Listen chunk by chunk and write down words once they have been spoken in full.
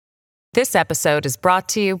This episode is brought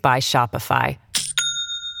to you by Shopify.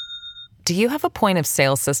 Do you have a point of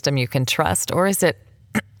sale system you can trust, or is it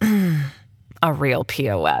a real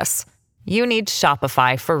POS? You need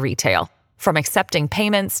Shopify for retail. From accepting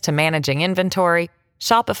payments to managing inventory,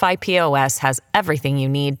 Shopify POS has everything you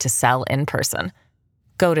need to sell in person.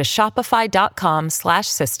 Go to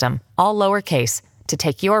shopify.com/system, all lowercase, to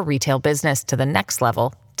take your retail business to the next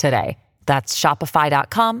level today. That's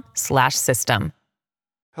shopify.com/system.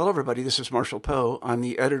 Hello, everybody. This is Marshall Poe. I'm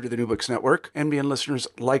the editor of the New Books Network. NBN listeners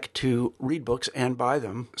like to read books and buy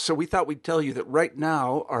them. So we thought we'd tell you that right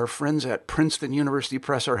now, our friends at Princeton University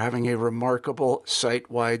Press are having a remarkable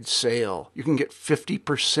site-wide sale. You can get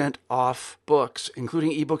 50% off books,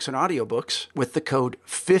 including ebooks and audiobooks, with the code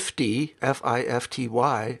 50,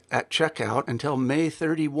 F-I-F-T-Y, at checkout until May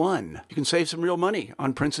 31. You can save some real money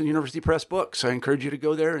on Princeton University Press books. I encourage you to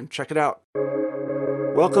go there and check it out.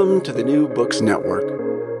 Welcome to the New Books Network.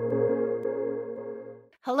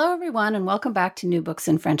 Hello, everyone, and welcome back to New Books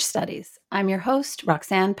in French Studies. I'm your host,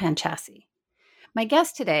 Roxanne Panchasi. My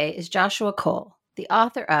guest today is Joshua Cole, the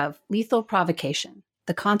author of Lethal Provocation,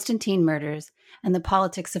 The Constantine Murders, and the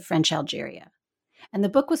Politics of French Algeria. And the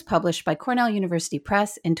book was published by Cornell University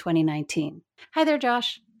Press in 2019. Hi there,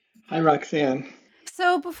 Josh. Hi, Roxanne.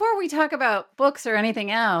 So before we talk about books or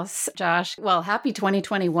anything else, Josh, well, happy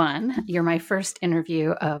 2021. You're my first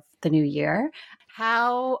interview of the new year.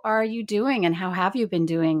 How are you doing, and how have you been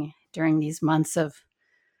doing during these months of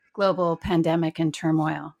global pandemic and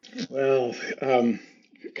turmoil? Well,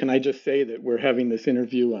 can I just say that we're having this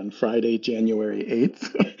interview on Friday, January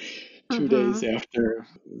 8th, 2 days after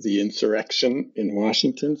the insurrection in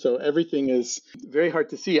Washington. So everything is very hard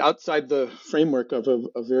to see outside the framework of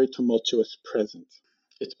a very tumultuous present.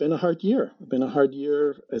 It's been a hard year. It's been a hard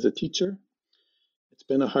year as a teacher. It's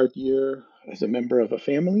been a hard year as a member of a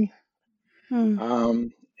family.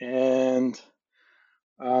 I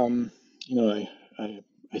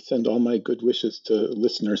send all my good wishes to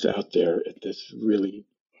listeners out there at this really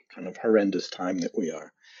kind of horrendous time that we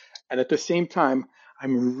are. And at the same time,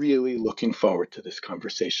 I'm really looking forward to this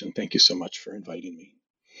conversation. Thank you so much for inviting me.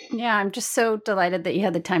 Yeah, I'm just so delighted that you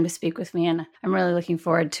had the time to speak with me, and I'm really looking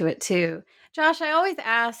forward to it too. Josh, I always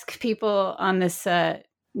ask people on this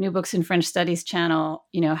New Books in French Studies channel,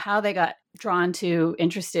 how they got drawn to,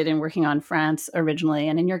 interested in working on France originally.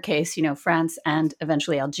 And in your case, France and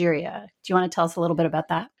eventually Algeria. Do you want to tell us a little bit about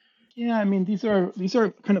that? Yeah, I mean, these are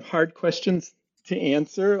kind of hard questions to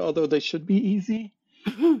answer, although they should be easy.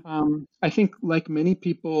 I think, like many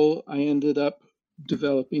people, I ended up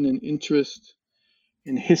developing an interest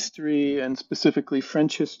in history, and specifically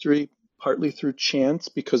French history, partly through chance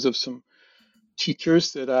because of some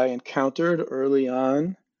teachers that I encountered early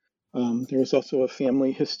on. There was also a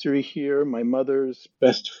family history here. My mother's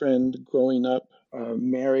best friend growing up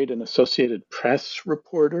married an Associated Press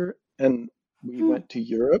reporter, and we went to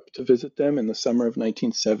Europe to visit them in the summer of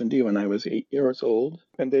 1970 when I was 8 years old,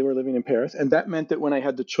 and they were living in Paris. And that meant that when I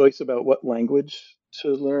had the choice about what language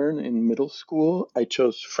to learn in middle school, I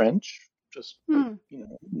chose French, just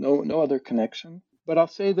no other connection. But I'll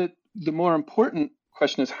say that the more important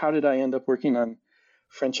question is, how did I end up working on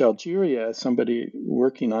French Algeria as somebody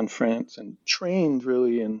working on France and trained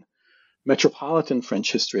really in metropolitan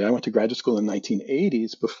French history? I went to graduate school in the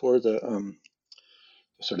 1980s before the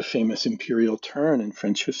sort of famous imperial turn in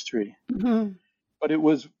French history. But it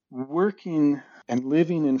was working and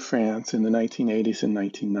living in France in the 1980s and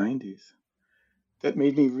 1990s that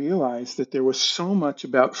made me realize that there was so much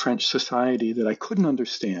about French society that I couldn't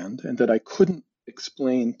understand and that I couldn't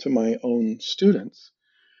explain to my own students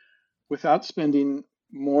without spending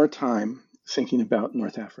more time thinking about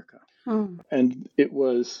North Africa. And it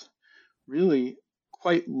was really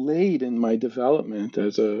quite late in my development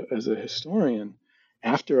as a historian,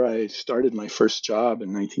 after I started my first job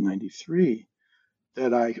in 1993,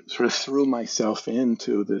 that I sort of threw myself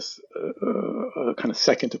into this kind of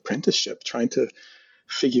second apprenticeship, trying to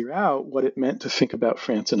figure out what it meant to think about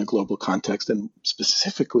France in a global context, and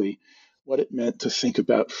specifically what it meant to think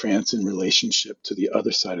about France in relationship to the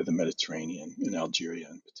other side of the Mediterranean, in Algeria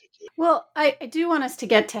in particular. Well, I do want us to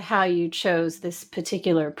get to how you chose this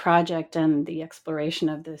particular project and the exploration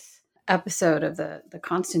of this episode of the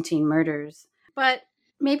Constantine murders. But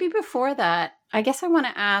maybe before that, I guess I want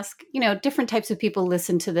to ask, different types of people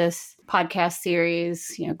listen to this podcast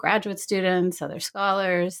series, graduate students, other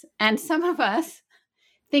scholars, and some of us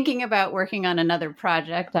thinking about working on another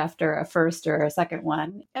project after a first or a second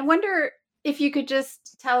one. I wonder, if you could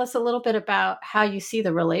just tell us a little bit about how you see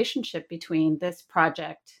the relationship between this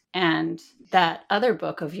project and that other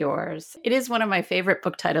book of yours. It is one of my favorite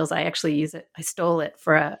book titles. I actually use it. I stole it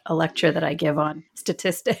for a lecture that I give on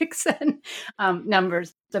statistics and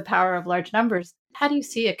numbers, the power of large numbers. How do you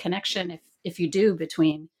see a connection, if you do,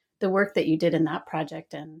 between the work that you did in that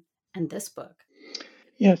project and this book?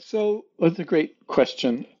 Yeah, so that's a great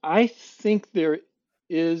question. I think there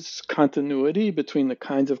is continuity between the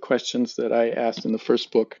kinds of questions that I asked in the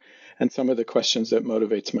first book and some of the questions that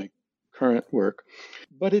motivates my current work,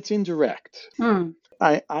 but it's indirect.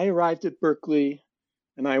 I arrived at Berkeley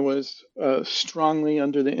and I was strongly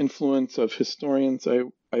under the influence of historians I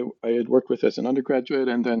had worked with as an undergraduate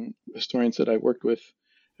and then historians that I worked with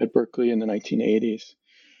at Berkeley in the 1980s.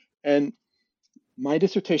 And my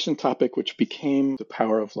dissertation topic, which became The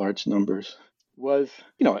Power of Large Numbers, was,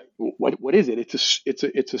 what is it?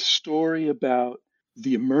 It's a story about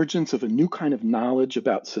the emergence of a new kind of knowledge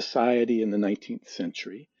about society in the 19th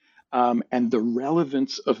century, and the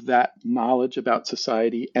relevance of that knowledge about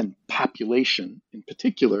society and population in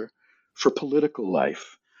particular for political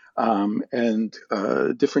life, and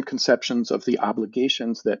different conceptions of the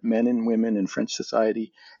obligations that men and women in French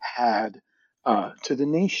society had to the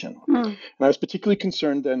nation. And I was particularly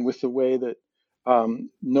concerned then with the way that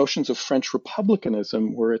notions of French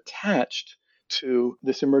republicanism were attached to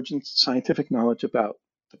this emergent scientific knowledge about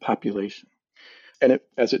the population. And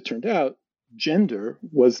as it turned out, gender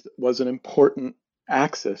was an important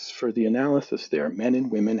axis for the analysis there. Men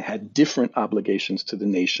and women had different obligations to the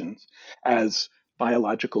nations as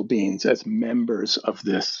biological beings, as members of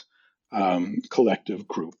this collective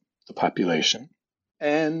group, the population.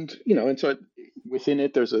 And so within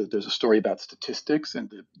it, there's a story about statistics and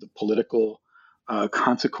the political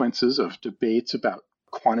consequences of debates about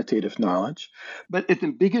quantitative knowledge. But at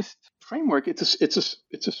the biggest framework, it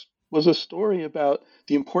was a story about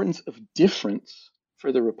the importance of difference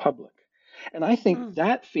for the Republic. And I think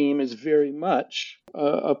that theme is very much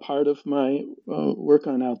a part of my work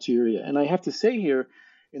on Algeria. And I have to say here,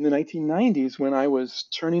 in the 1990s, when I was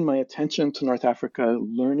turning my attention to North Africa,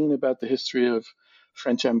 learning about the history of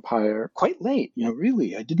French Empire, quite late,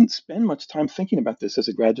 really, I didn't spend much time thinking about this as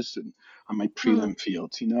a graduate student on my prelim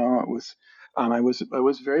fields. I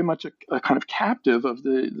was very much a kind of captive of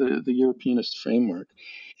the Europeanist framework,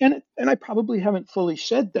 and I probably haven't fully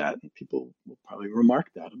shed that. People will probably remark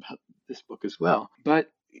that about this book as well.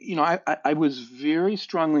 But I was very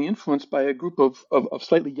strongly influenced by a group of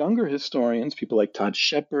slightly younger historians, people like Todd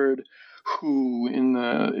Shepard, who in the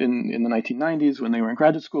 1990s, when they were in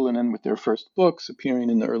graduate school and then with their first books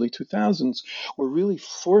appearing in the early 2000s, were really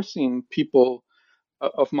forcing people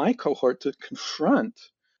of my cohort to confront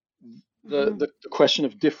the question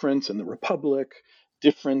of difference and the Republic,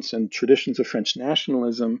 difference and traditions of French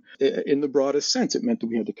nationalism in the broadest sense. It meant that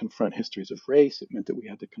we had to confront histories of race. It meant that we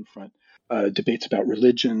had to confront debates about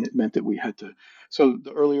religion. It meant that we had to. So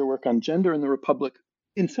the earlier work on gender in the Republic,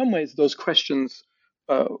 in some ways, those questions,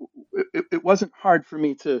 it wasn't hard for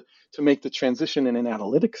me to make the transition in an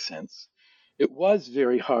analytic sense. It was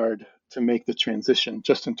very hard to make the transition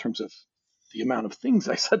just in terms of the amount of things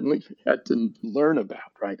I suddenly had to learn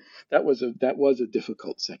about, right? That was a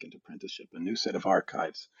difficult second apprenticeship, a new set of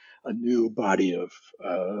archives, a new body of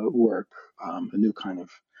work, a new kind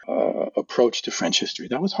of approach to French history.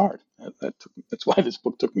 That was hard. That's why this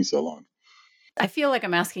book took me so long. I feel like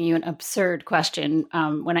I'm asking you an absurd question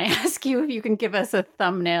when I ask you if you can give us a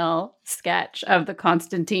thumbnail sketch of the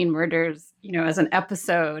Constantine murders, as an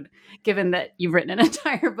episode, given that you've written an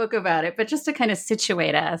entire book about it, but just to kind of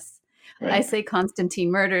situate us. Right. I say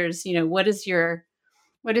Constantine murders, what is your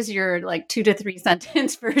like 2 to 3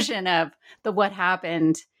 sentence version of the what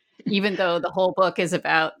happened, even though the whole book is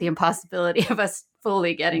about the impossibility of us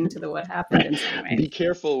fully getting to the what happened in some way. Be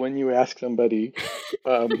careful when you ask somebody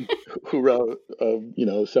who wrote,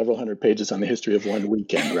 several hundred pages on the history of one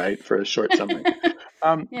weekend, right, for a short summary.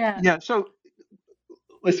 Yeah. So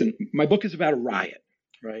listen, my book is about a riot,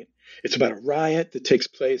 right? It's about a riot that takes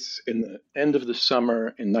place in the end of the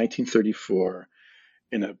summer in 1934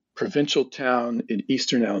 in a provincial town in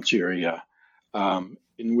eastern Algeria,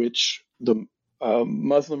 in which the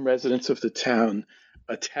Muslim residents of the town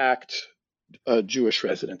attacked Jewish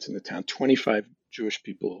residents in the town. 25 Jewish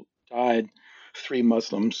people died. 3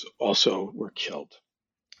 Muslims also were killed.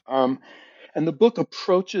 And the book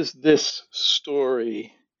approaches this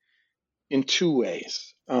story in 2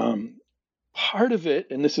 ways. Part of it,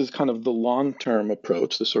 and this is kind of the long-term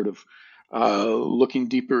approach, the sort of looking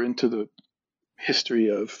deeper into the history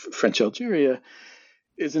of French Algeria,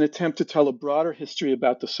 is an attempt to tell a broader history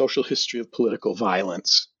about the social history of political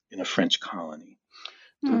violence in a French colony.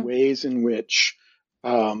 the ways in which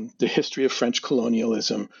the history of French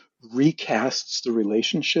colonialism recasts the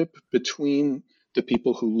relationship between the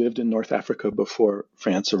people who lived in North Africa before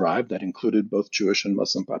France arrived, that included both Jewish and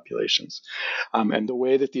Muslim populations, and the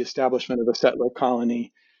way that the establishment of a settler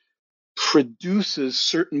colony produces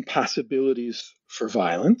certain possibilities for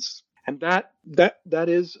violence. And that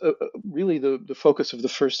is really the focus of the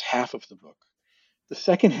first half of the book. The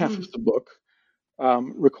second half of the book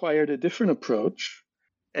required a different approach,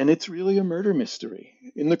 and it's really a murder mystery.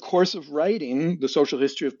 In the course of writing The Social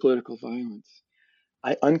History of Political Violence,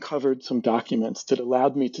 I uncovered some documents that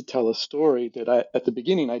allowed me to tell a story that at the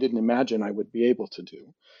beginning I didn't imagine I would be able to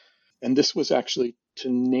do. And this was actually to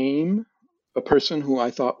name a person who I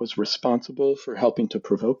thought was responsible for helping to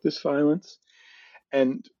provoke this violence.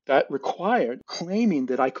 And that required claiming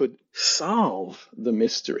that I could solve the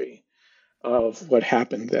mystery of what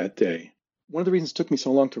happened that day. One of the reasons it took me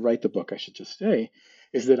so long to write the book, I should just say,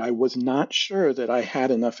 is that I was not sure that I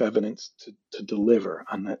had enough evidence to deliver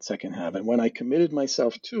on that second half. And when I committed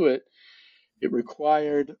myself to it, it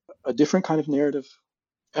required a different kind of narrative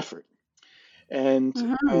effort. And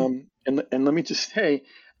and let me just say,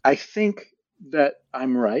 I think that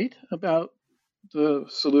I'm right about the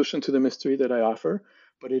solution to the mystery that I offer,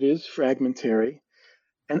 but it is fragmentary.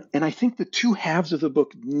 And I think the two halves of the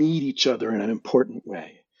book need each other in an important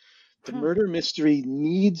way. The murder mystery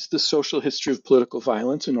needs the social history of political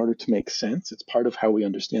violence in order to make sense. It's part of how we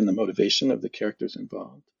understand the motivation of the characters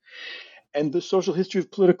involved. And the social history of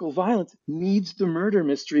political violence needs the murder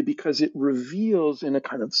mystery because it reveals in a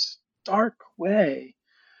kind of stark way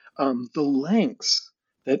the lengths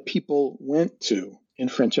that people went to in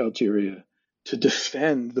French Algeria to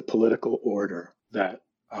defend the political order that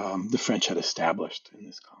the French had established in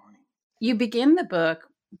this colony. You begin the book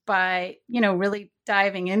by, really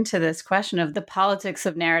diving into this question of the politics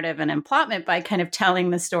of narrative and emplotment by kind of telling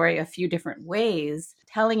the story a few different ways,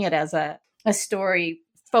 telling it as a story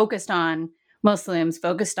focused on Muslims,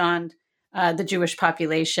 focused on the Jewish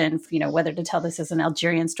population, whether to tell this as an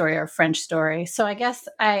Algerian story or a French story. So I guess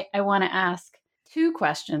I want to ask two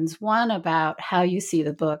questions. One about how you see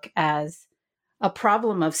the book as a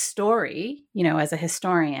problem of story, as a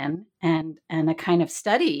historian, and a kind of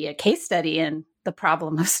study, a case study in the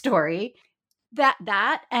problem of story.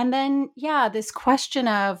 And then, this question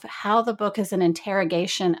of how the book is an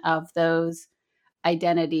interrogation of those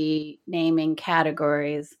identity naming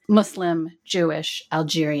categories: Muslim, Jewish,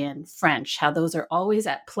 Algerian, French, how those are always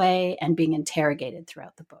at play and being interrogated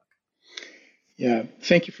throughout the book. Yeah,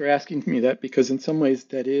 thank you for asking me that, because in some ways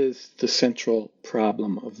that is the central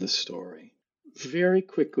problem of the story. Very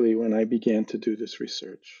quickly, when I began to do this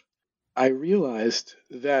research, I realized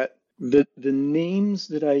that the names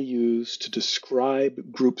that I use to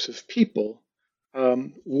describe groups of people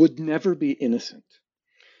would never be innocent.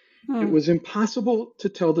 It was impossible to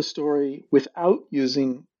tell the story without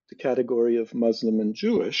using the category of Muslim and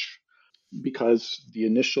Jewish, because the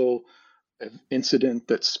initial incident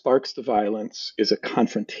that sparks the violence is a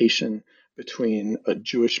confrontation between a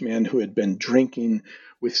Jewish man who had been drinking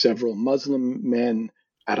with several Muslim men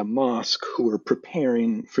at a mosque who were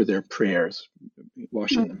preparing for their prayers,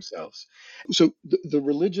 washing themselves. So the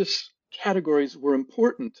religious categories were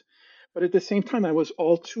important, but at the same time, I was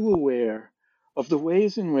all too aware of the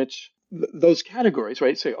ways in which those categories,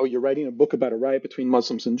 right, say, oh, you're writing a book about a riot between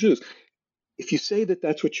Muslims and Jews. If you say that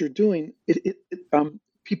that's what you're doing,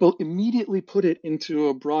 people immediately put it into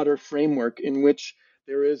a broader framework in which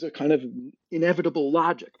there is a kind of inevitable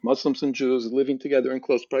logic. Muslims and Jews living together in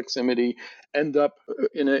close proximity end up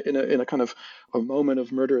in a kind of a moment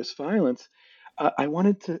of murderous violence. I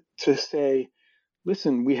wanted to say,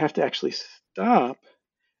 listen, we have to actually stop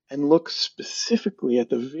and look specifically at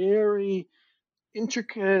the very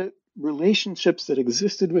intricate relationships that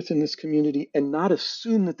existed within this community and not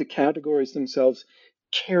assume that the categories themselves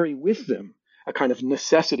carry with them a kind of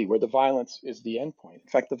necessity where the violence is the endpoint. In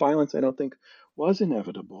fact, the violence, I don't think, was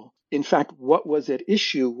inevitable. In fact, what was at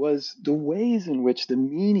issue was the ways in which the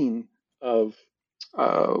meaning of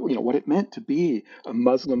what it meant to be a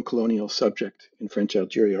Muslim colonial subject in French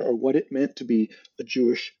Algeria, or what it meant to be a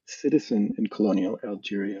Jewish citizen in colonial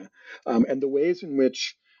Algeria, and the ways in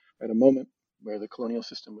which, at a moment where the colonial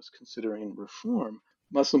system was considering reform,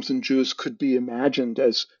 Muslims and Jews could be imagined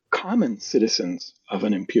as common citizens of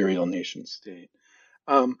an imperial nation state.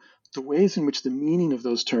 The ways in which the meaning of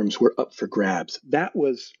those terms were up for grabs. That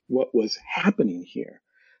was what was happening here.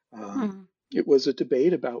 It was a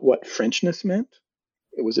debate about what Frenchness meant.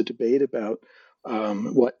 It was a debate about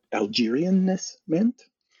what Algerianness meant.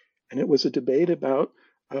 And it was a debate about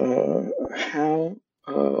how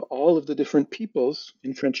all of the different peoples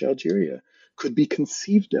in French Algeria could be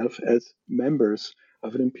conceived of as members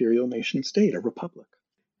of an imperial nation state, a republic.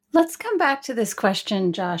 Let's come back to this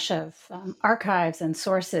question, Josh, of archives and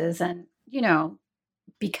sources. And,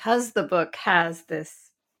 because the book has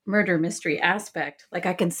this murder mystery aspect, like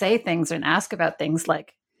I can say things and ask about things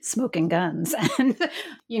like smoking guns and,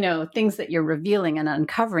 things that you're revealing and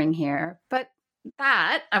uncovering here. But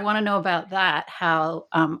I want to know about that, how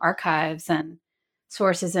archives and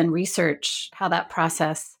sources and research, how that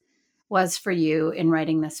process was for you in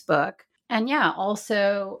writing this book. And yeah,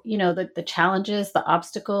 also, the challenges, the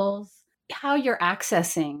obstacles, how you're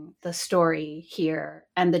accessing the story here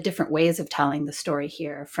and the different ways of telling the story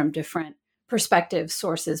here from different perspectives,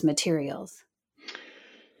 sources, materials.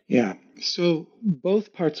 Yeah. So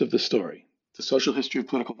both parts of the story, the social history of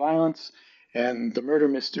political violence and the murder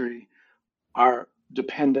mystery, are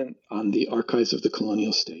dependent on the archives of the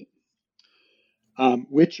colonial state,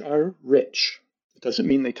 which are rich. It doesn't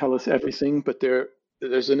mean they tell us everything, but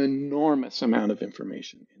there's an enormous amount of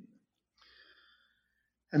information in them.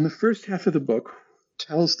 And the first half of the book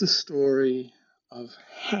tells the story of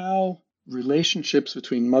how relationships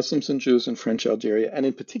between Muslims and Jews in French Algeria, and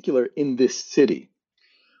in particular in this city,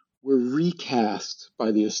 were recast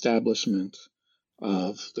by the establishment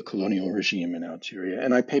of the colonial regime in Algeria.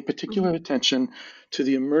 And I pay particular attention to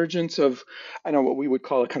the emergence of, what we would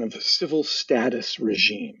call a kind of civil status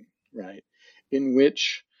regime, right? In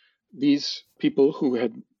which these people who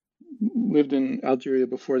had lived in Algeria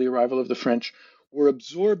before the arrival of the French were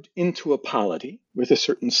absorbed into a polity with a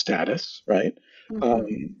certain status, right?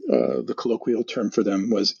 The colloquial term for them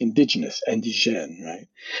was indigenous, indigène, right?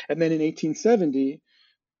 And then in 1870,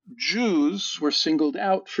 Jews were singled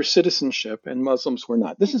out for citizenship and Muslims were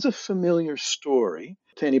not. This is a familiar story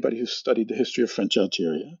to anybody who's studied the history of French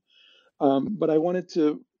Algeria. But I wanted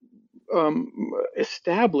to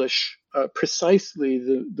establish precisely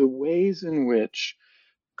the ways in which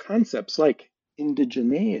concepts like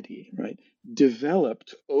indigeneity, right,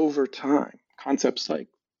 developed over time. Concepts like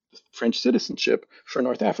French citizenship for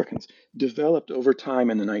North Africans developed over time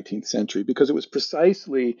in the 19th century because it was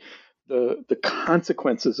precisely the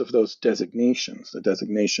consequences of those designations, the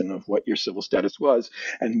designation of what your civil status was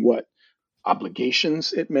and what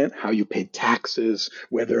obligations it meant, how you paid taxes,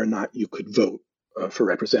 whether or not you could vote for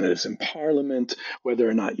representatives in parliament, whether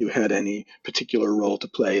or not you had any particular role to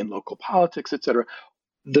play in local politics, etc.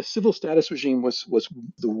 The civil status regime was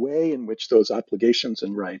the way in which those obligations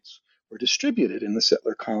and rights were distributed in the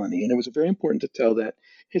settler colony. And it was very important to tell that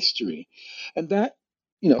history. And that,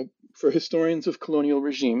 for historians of colonial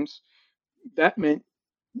regimes, that meant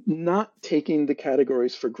not taking the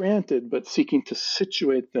categories for granted, but seeking to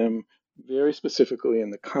situate them very specifically in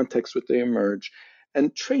the context where they emerge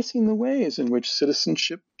and tracing the ways in which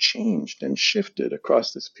citizenship changed and shifted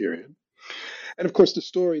across this period. And of course, the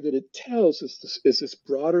story that it tells is this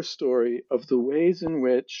broader story of the ways in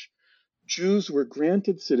which Jews were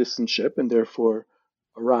granted citizenship and therefore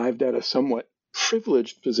arrived at a somewhat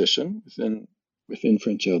privileged position within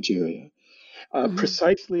French Algeria,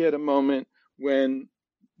 precisely at a moment when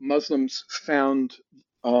Muslims found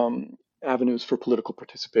avenues for political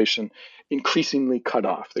participation increasingly cut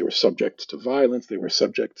off. They were subject to violence, they were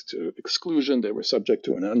subject to exclusion, they were subject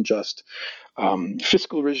to an unjust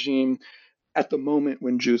fiscal regime at the moment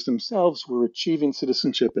when Jews themselves were achieving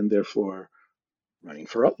citizenship and therefore running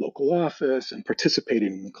for local office and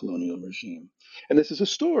participating in the colonial regime. And this is a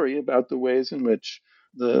story about the ways in which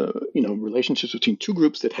the relationships between two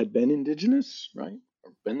groups that had been indigenous, right,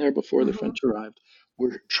 or been there before the French arrived,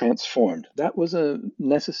 were transformed. That was a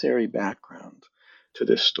necessary background to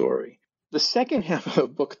this story. The second half of the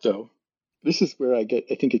book, though, this is where I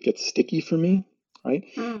think it gets sticky for me, right?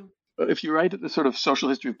 If you write the sort of social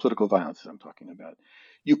history of political violence that I'm talking about,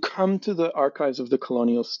 you come to the archives of the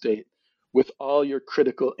colonial state with all your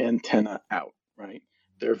critical antenna out, right?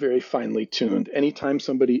 They're very finely tuned. Anytime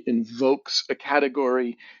somebody invokes a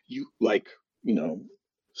category,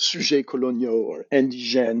 sujet coloniaux or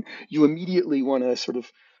indigène, you immediately want to sort of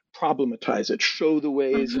problematize it, show the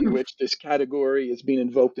ways in which this category is being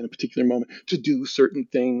invoked in a particular moment to do certain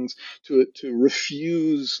things, to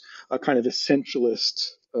refuse a kind of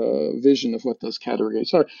essentialist vision of what those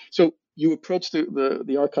categories are. So you approach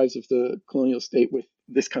the archives of the colonial state with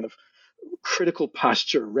this kind of critical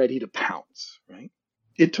posture ready to pounce, right?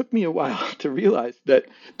 It took me a while to realize that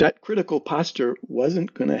critical posture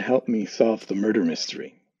wasn't going to help me solve the murder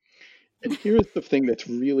mystery. And here's the thing that's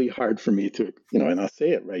really hard for me to, and I'll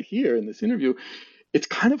say it right here in this interview, it's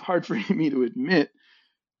kind of hard for me to admit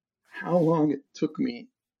how long it took me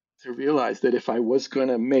to realize that if I was going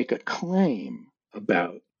to make a claim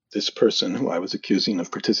about this person who I was accusing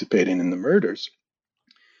of participating in the murders,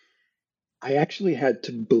 I actually had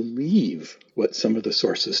to believe what some of the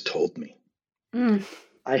sources told me. Mm.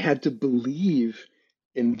 I had to believe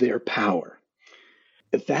in their power.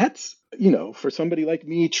 That's, for somebody like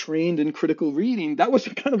me trained in critical reading, that was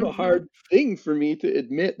kind of a hard thing for me to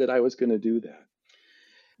admit that I was going to do that.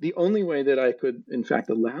 The only way that I could, in fact,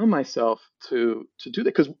 allow myself to do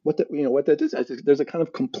that, because what that is, there's a kind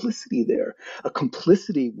of complicity there, a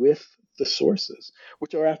complicity with the sources,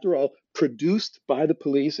 which are, after all, produced by the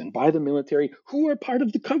police and by the military, who are part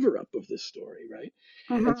of the cover-up of this story, right?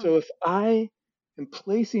 And so if I am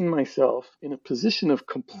placing myself in a position of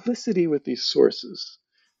complicity with these sources,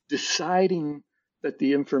 deciding that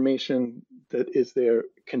the information that is there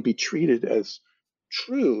can be treated as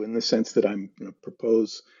true in the sense that I'm going to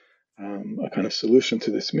propose a kind of solution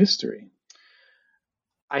to this mystery,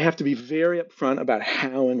 I have to be very upfront about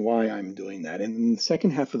how and why I'm doing that. And in the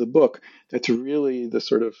second half of the book, that's really the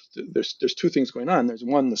sort of, there's two things going on. There's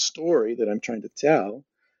one, the story that I'm trying to tell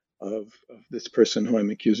of this person who I'm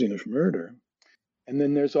accusing of murder. And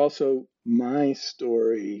then there's also my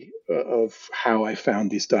story of how I found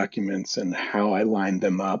these documents and how I lined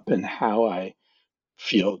them up and how I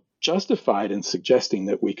feel justified in suggesting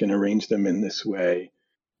that we can arrange them in this way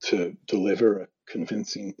to deliver a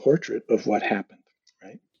convincing portrait of what happened,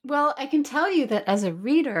 right? Well, I can tell you that as a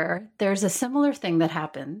reader, there's a similar thing that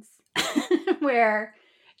happens where,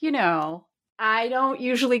 I don't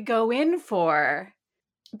usually go in for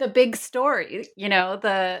the big story,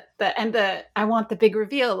 I want the big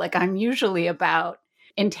reveal. Like, I'm usually about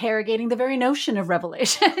interrogating the very notion of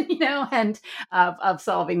revelation, and of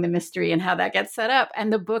solving the mystery and how that gets set up.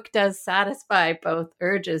 And the book does satisfy both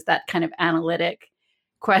urges, that kind of analytic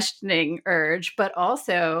questioning urge, but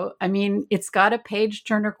also, it's got a page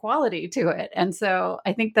turner quality to it. And so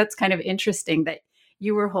I think that's kind of interesting that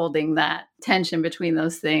you were holding that tension between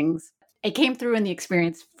those things. It came through in the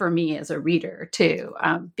experience for me as a reader too,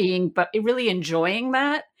 but really enjoying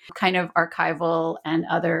that kind of archival and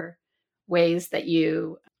other ways that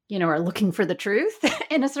you are looking for the truth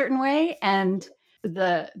in a certain way. And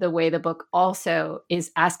the way the book also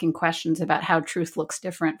is asking questions about how truth looks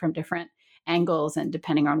different from different angles and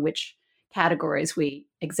depending on which categories we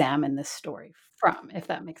examine this story from, if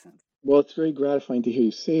that makes sense. Well, it's very gratifying to hear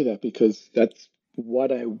you say that, because that's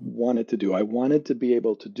what I wanted to do. I wanted to be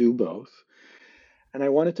able to do both. And I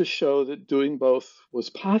wanted to show that doing both was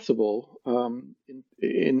possible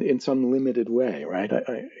in some limited way, right?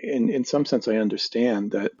 In some sense, I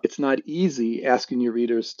understand that it's not easy asking your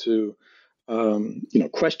readers to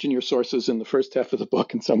question your sources in the first half of the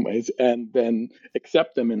book in some ways, and then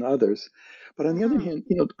accept them in others. But on the other hand,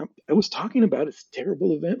 I was talking about a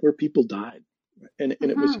terrible event where people died. And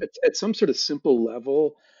it was at some sort of simple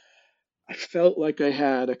level, I felt like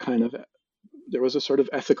there was a sort of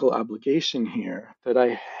ethical obligation here that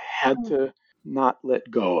I had to not let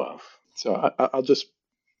go of. So I'll just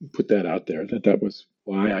put that out there, that was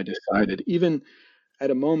why I decided, even at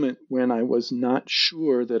a moment when I was not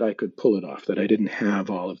sure that I could pull it off, that I didn't have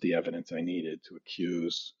all of the evidence I needed to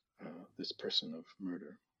accuse this person of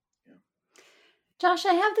murder. Yeah. Josh,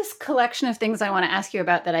 I have this collection of things I want to ask you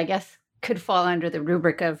about that I guess could fall under the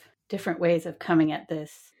rubric of different ways of coming at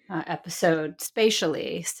this episode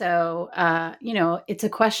spatially. So, it's a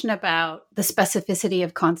question about the specificity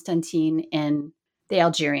of Constantine in the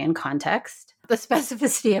Algerian context, the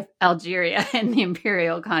specificity of Algeria in the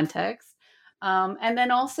imperial context, and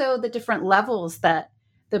then also the different levels that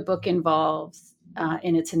the book involves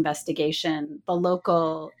in its investigation, the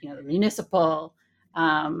local, the municipal.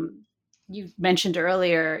 You mentioned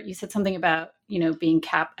earlier, you said something about, being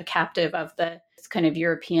a captive of the kind of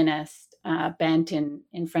Europeanist bent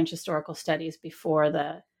in French historical studies before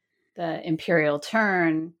the imperial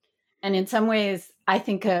turn. And in some ways, I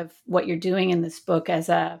think of what you're doing in this book as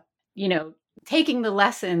taking the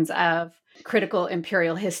lessons of critical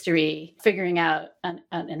imperial history, figuring out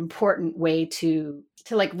an important way to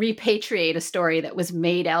like repatriate a story that was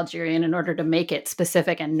made Algerian in order to make it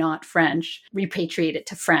specific and not French, repatriate it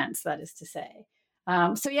to France, that is to say.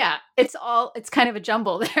 So yeah, it's kind of a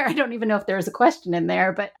jumble there. I don't even know if there was a question in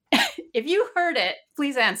there, but if you heard it,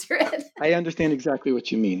 please answer it. I understand exactly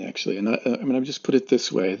what you mean, actually. And I'll just put it this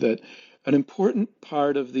way, that an important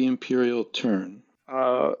part of the imperial turn,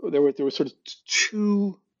 there were sort of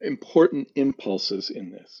two important impulses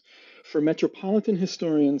in this. For metropolitan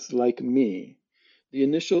historians like me, the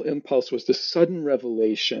initial impulse was the sudden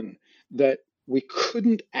revelation that we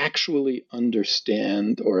couldn't actually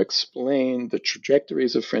understand or explain the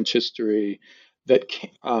trajectories of French history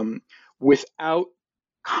without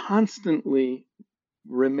constantly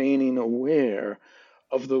remaining aware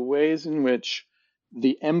of the ways in which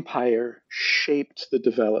the empire shaped the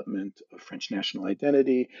development of French national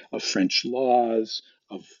identity, of French laws,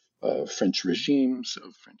 of French regimes,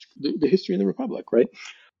 of the history of the Republic, right?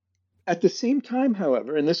 At the same time,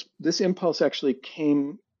 however, and this impulse actually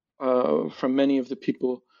came from many of the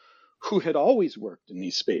people who had always worked in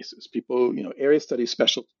these spaces, people, area studies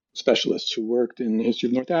specialists who worked in the history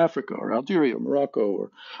of North Africa or Algeria or Morocco or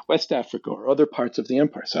West Africa or other parts of the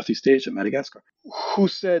empire, Southeast Asia, Madagascar, who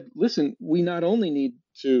said, listen, we not only need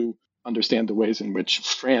to understand the ways in which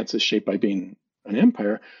France is shaped by being an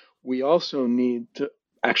empire, we also need to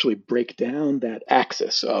actually break down that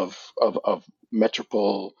axis of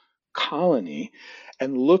metropole colony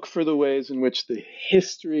and look for the ways in which the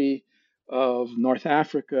history of North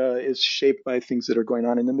Africa is shaped by things that are going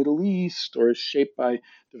on in the Middle East, or is shaped by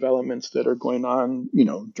developments that are going on,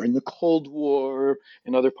 during the Cold War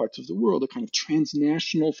in other parts of the world, a kind of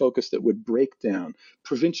transnational focus that would break down,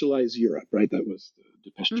 provincialize Europe, right? That was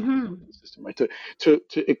the Depeche system, right?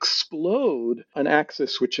 To explode an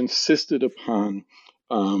axis which insisted upon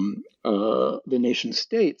the nation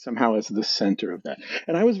state somehow as the center of that.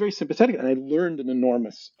 And I was very sympathetic, and I learned an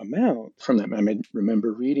enormous amount from them. I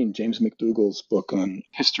remember reading James McDougall's book on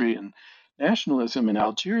history and nationalism in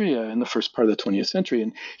Algeria in the first part of the 20th century.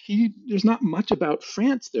 And there's not much about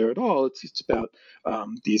France there at all. It's about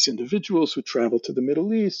these individuals who travel to the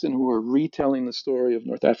Middle East and who are retelling the story of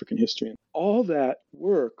North African history. And all that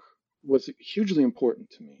work was hugely important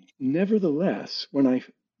to me. Nevertheless, when I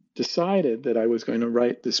decided that I was going to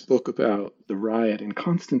write this book about the riot in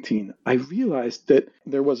Constantine, I realized that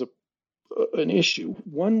there was an issue.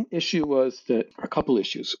 One issue was that, or a couple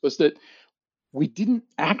issues, was that we didn't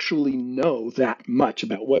actually know that much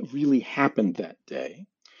about what really happened that day.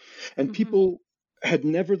 And people had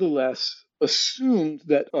nevertheless assumed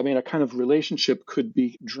that, a kind of relationship could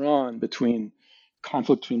be drawn between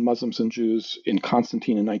conflict between Muslims and Jews in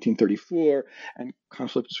Constantine in 1934 and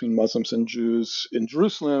conflict between Muslims and Jews in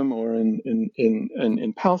Jerusalem or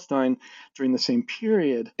in Palestine during the same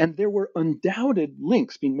period. And there were undoubted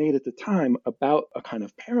links being made at the time about a kind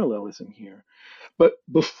of parallelism here. But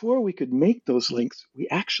before we could make those links, we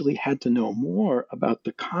actually had to know more about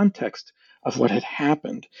the context of what had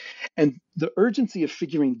happened. And the urgency of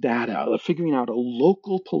figuring that out, of figuring out a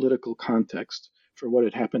local political context for what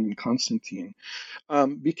had happened in Constantine,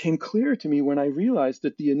 became clear to me when I realized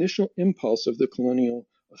that the initial impulse of the colonial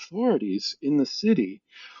authorities in the city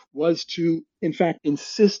was to, in fact,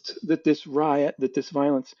 insist that this riot, that this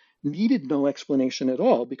violence needed no explanation at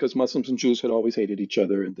all, because Muslims and Jews had always hated each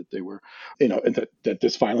other, and that they were, and that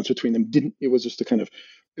this violence between them it was just a kind of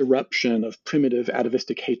eruption of primitive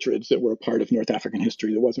atavistic hatreds that were a part of North African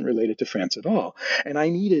history that wasn't related to France at all. And I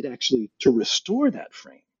needed actually to restore that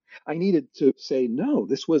frame. I needed to say, no,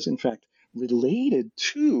 this was in fact related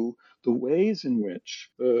to the ways in which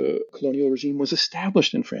the colonial regime was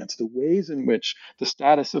established in France, the ways in which the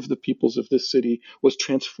status of the peoples of this city was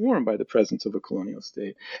transformed by the presence of a colonial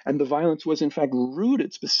state. And the violence was in fact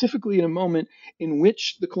rooted specifically in a moment in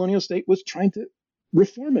which the colonial state was trying to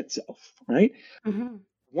reform itself, right?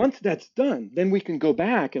 Once that's done, then we can go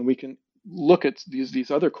back and we can look at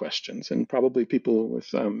these other questions, and probably people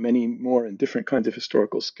with many more and different kinds of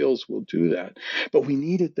historical skills will do that. But we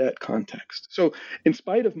needed that context. So in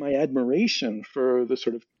spite of my admiration for the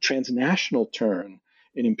sort of transnational turn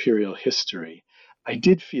in imperial history, I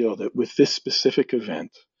did feel that with this specific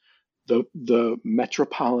event, the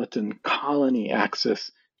metropolitan colony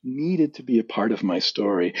axis needed to be a part of my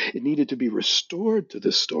story. It needed to be restored to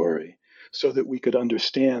the story so that we could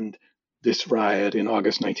understand this riot in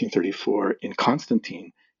August 1934 in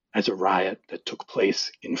Constantine as a riot that took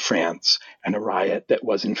place in France, and a riot that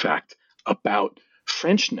was in fact about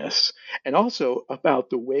Frenchness, and also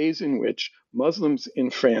about the ways in which Muslims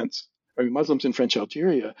in French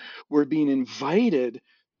Algeria were being invited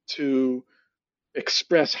to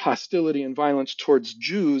express hostility and violence towards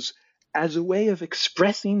Jews as a way of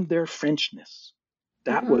expressing their Frenchness.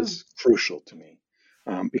 That was crucial to me,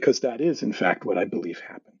 because that is in fact what I believe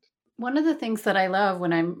happened. One of the things that I love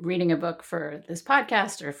when I'm reading a book for this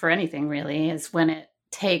podcast, or for anything really, is when it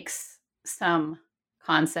takes some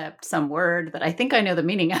concept, some word that I think I know the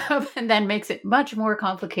meaning of, and then makes it much more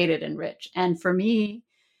complicated and rich. And for me,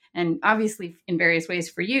 and obviously in various ways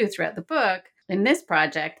for you throughout the book, in this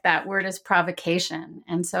project, that word is provocation.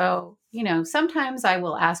 And so, sometimes I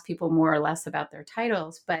will ask people more or less about their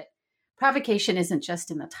titles, but provocation isn't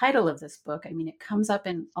just in the title of this book. I mean, it comes up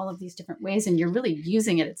in all of these different ways, and you're really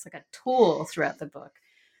using it. It's like a tool throughout the book.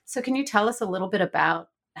 So can you tell us a little bit about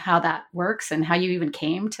how that works and how you even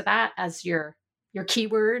came to that as your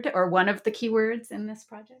keyword, or one of the keywords in this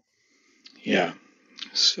project? Yeah.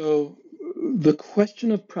 So the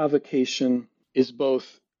question of provocation is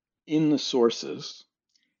both in the sources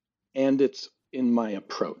and it's in my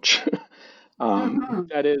approach. Hmm.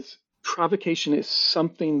 That is, provocation is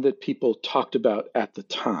something that people talked about at the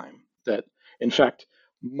time. That, in fact,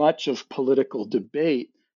 much of political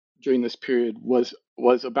debate during this period was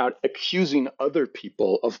about accusing other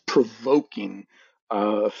people of provoking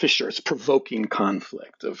fissures, provoking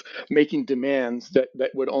conflict, of making demands that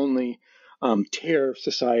would only tear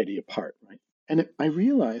society apart. Right? And I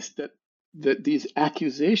realized that these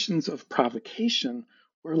accusations of provocation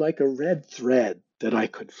were like a red thread that I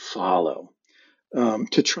could follow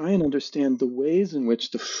to try and understand the ways in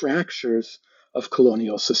which the fractures of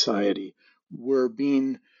colonial society were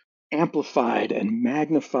being amplified and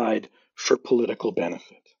magnified for political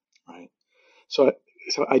benefit. Right. So,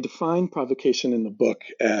 so I define provocation in the book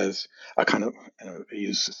as a kind of, I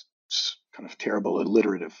use this kind of terrible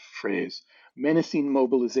alliterative phrase, menacing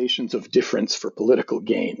mobilizations of difference for political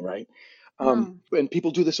gain, right? And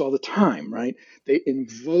people do this all the time, right? They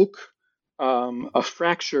invoke a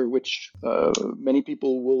fracture which many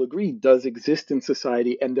people will agree does exist in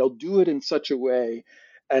society, and they'll do it in such a way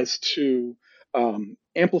as to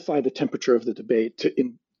amplify the temperature of the debate, to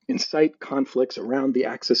incite conflicts around the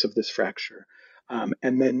axis of this fracture,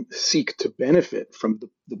 and then seek to benefit from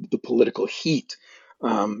the political heat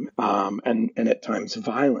and at times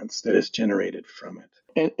violence that is generated from it.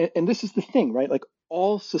 And this is the thing, right? Like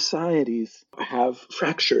all societies have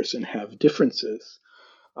fractures and have differences.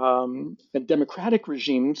 And democratic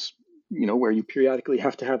regimes, where you periodically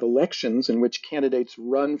have to have elections in which candidates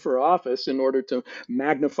run for office in order to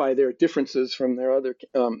magnify their differences from their other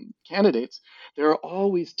candidates, there are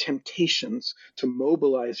always temptations to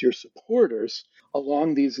mobilize your supporters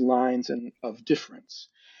along these lines of difference.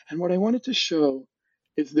 And what I wanted to show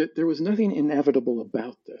is that there was nothing inevitable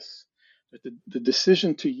about this. That the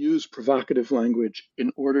decision to use provocative language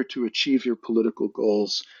in order to achieve your political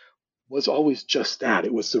goals was always just that.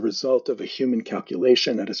 It was the result of a human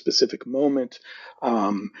calculation at a specific moment.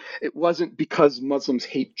 It wasn't because Muslims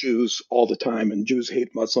hate Jews all the time and Jews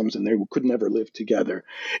hate Muslims and they could never live together.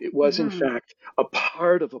 It was, in Hmm. fact, a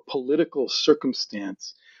part of a political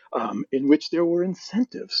circumstance in which there were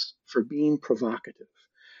incentives for being provocative,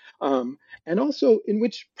 and also in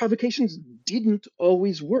which provocations didn't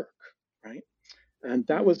always work, right? And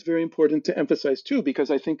that was very important to emphasize too,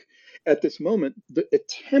 because I think at this moment, the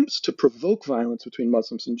attempts to provoke violence between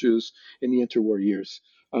Muslims and Jews in the interwar years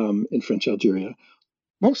in French Algeria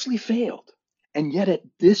mostly failed. And yet, at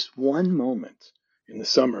this one moment in the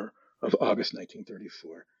summer of August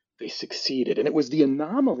 1934, they succeeded. And it was the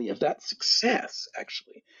anomaly of that success,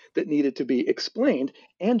 actually, that needed to be explained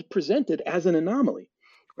and presented as an anomaly,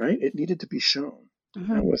 right? It needed to be shown. And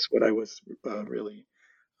that Hmm. was what I was really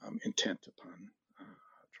intent upon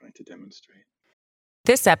trying to demonstrate.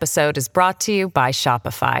 This episode is brought to you by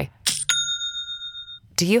Shopify.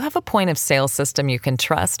 Do you have a point of sale system you can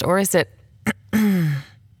trust, or is it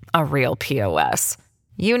a real POS?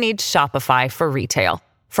 You need Shopify for retail.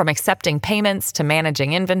 From accepting payments to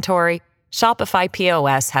managing inventory, Shopify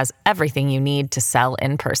POS has everything you need to sell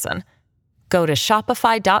in person. Go to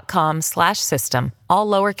shopify.com/system, all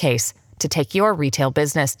lowercase, to take your retail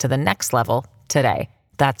business to the next level today.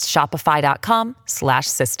 That's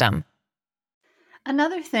shopify.com/system.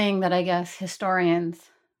 Another thing that I guess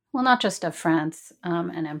historians, well, not just of France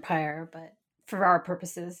and empire, but for our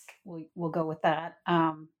purposes, we'll go with that.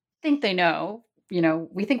 Think they know,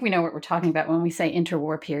 we think we know what we're talking about when we say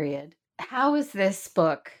interwar period. How is this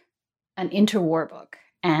book an interwar book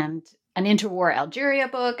and an interwar Algeria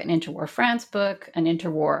book, an interwar France book, an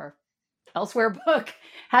interwar elsewhere book?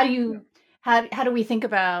 How do Yeah. you how do we think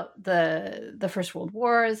about the First World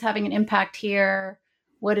War as having an impact here?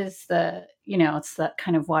 What is it's that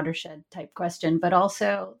kind of watershed type question, but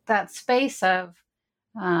also that space of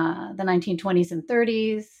the 1920s and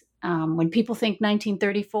 30s, when people think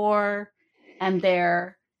 1934 and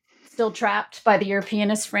they're still trapped by the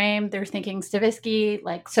Europeanist frame, they're thinking Stavisky.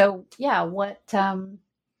 Like, so yeah,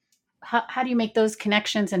 how do you make those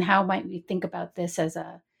connections, and how might we think about this as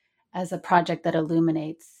a project that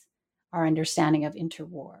illuminates our understanding of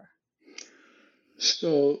interwar?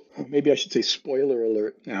 So maybe I should say spoiler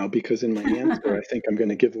alert now, because in my answer, I think I'm going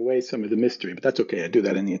to give away some of the mystery, but that's okay. I do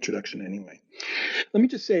that in the introduction anyway. Let me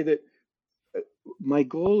just say that my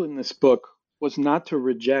goal in this book was not to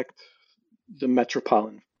reject the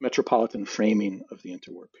metropolitan framing of the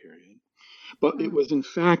interwar period, but it was in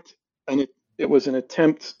fact it was an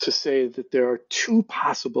attempt to say that there are two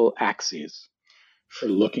possible axes for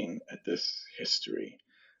looking at this history.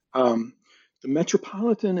 Um, The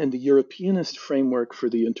Metropolitan and the Europeanist framework for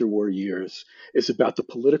the interwar years is about the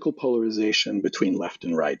political polarization between left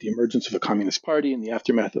and right, the emergence of a communist party in the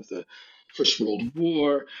aftermath of the First World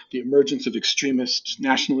War, the emergence of extremist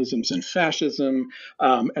nationalisms and fascism,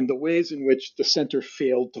 and the ways in which the center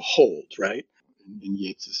failed to hold, right? In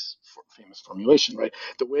Yeats's famous formulation, right?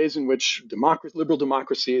 The ways in which liberal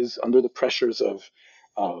democracies, under the pressures of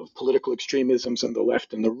political extremisms on the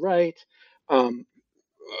left and the right, and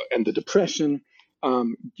the Depression,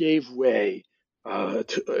 gave way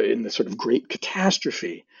in the sort of great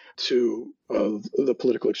catastrophe to the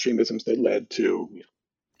political extremisms that led to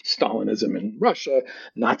Stalinism in Russia,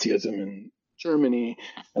 Nazism in Germany,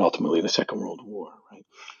 and ultimately the Second World War. Right?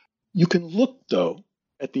 You can look, though,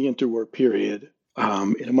 at the interwar period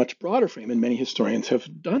in a much broader frame, and many historians have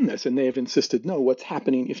done this, and they have insisted, no, what's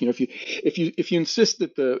happening if you insist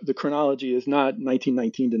that the chronology is not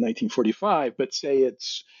 1919 to 1945, but say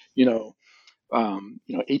it's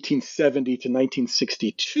 1870 to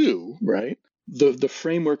 1962, right? The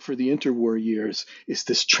framework for the interwar years is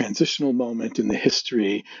this transitional moment in the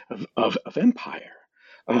history of empire.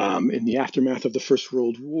 In the aftermath of the First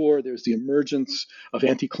World War, there's the emergence of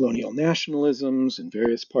anti-colonial nationalisms in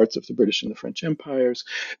various parts of the British and the French empires.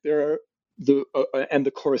 There are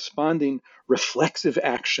the corresponding reflexive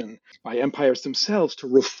action by empires themselves to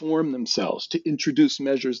reform themselves, to introduce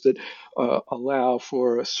measures that allow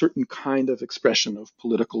for a certain kind of expression of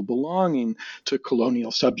political belonging to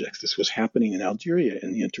colonial subjects. This was happening in Algeria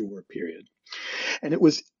in the interwar period. And it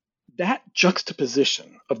was that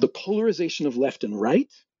juxtaposition of the polarization of left and right,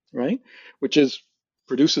 which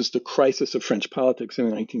produces the crisis of French politics in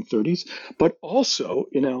the 1930s, but also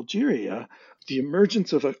in Algeria, the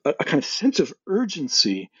emergence of a kind of sense of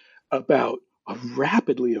urgency about a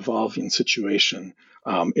rapidly evolving situation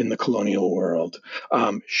in the colonial world,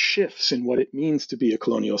 shifts in what it means to be a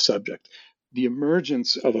colonial subject, the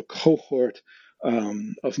emergence of a cohort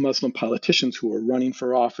of Muslim politicians who are running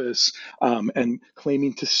for office and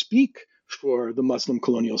claiming to speak for the Muslim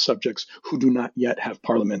colonial subjects who do not yet have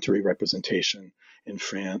parliamentary representation in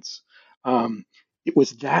France. It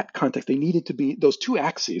was that context. They needed to be, those two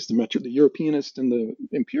axes, the Europeanist and the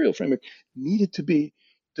imperial framework, needed to be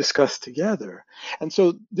discussed together. And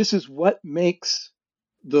so this is what makes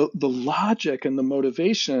the logic and the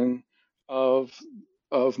motivation of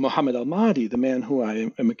Mohammed al-Mahdi, the man who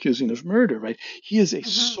I am accusing of murder, right? He is a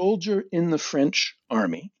soldier in the French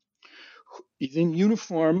army. He's in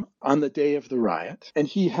uniform on the day of the riot, and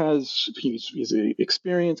he's a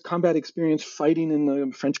combat experience fighting in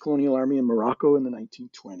the French colonial army in Morocco in the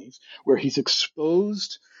 1920s, where he's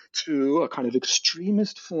exposed to a kind of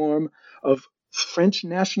extremist form of French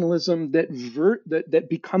nationalism that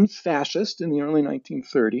becomes fascist in the early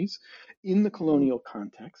 1930s in the colonial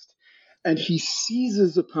context. And he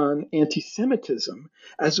seizes upon anti-Semitism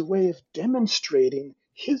as a way of demonstrating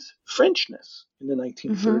his Frenchness in the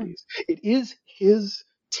 1930s. It is his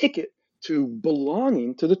ticket to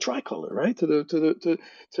belonging to the tricolor, right? To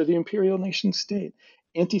the imperial nation state.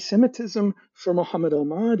 Anti-Semitism for Mohammed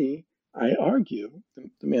al-Mahdi, I argue,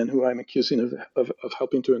 the man who I'm accusing of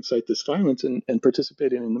helping to incite this violence and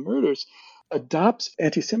participating in the murders, adopts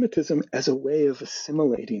anti-Semitism as a way of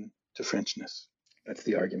assimilating to Frenchness. That's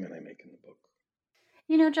the argument I make in the book.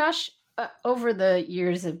 Josh, over the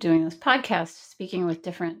years of doing this podcast, speaking with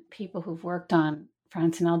different people who've worked on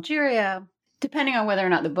France and Algeria, depending on whether or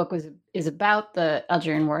not the book is about the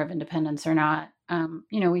Algerian War of Independence or not,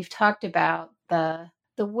 we've talked about the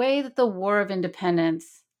way that the War of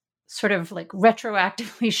Independence sort of like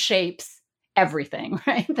retroactively shapes everything,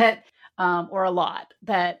 right? That or a lot,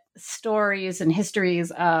 that stories and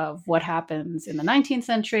histories of what happens in the 19th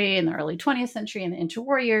century, in the early 20th century, in the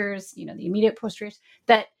interwar years, the immediate post-war,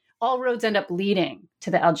 that all roads end up leading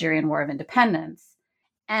to the Algerian War of Independence.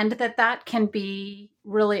 And that can be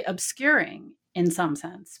really obscuring in some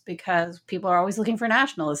sense, because people are always looking for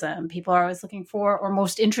nationalism. People are always looking for or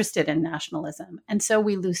most interested in nationalism. And so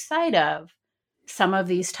we lose sight of some of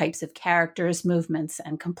these types of characters, movements,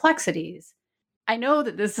 and complexities. I know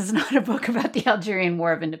that this is not a book about the Algerian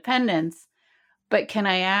War of Independence, but can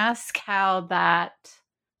I ask how that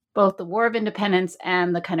both the War of Independence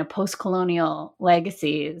and the kind of post-colonial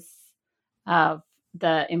legacies of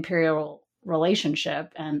the imperial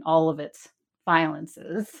relationship and all of its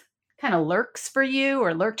violences kind of lurked for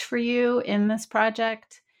you in this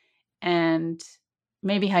project, and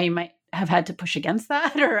maybe how you might have had to push against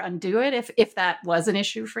that or undo it if that was an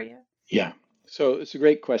issue for you? Yeah. So it's a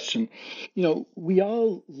great question. We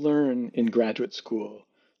all learn in graduate school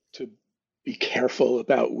to be careful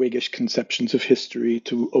about Whiggish conceptions of history,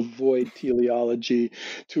 to avoid teleology,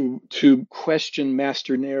 to question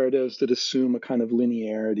master narratives that assume a kind of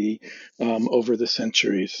linearity over the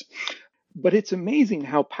centuries. But it's amazing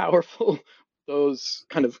how powerful those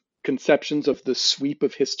kind of conceptions of the sweep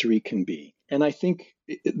of history can be. And I think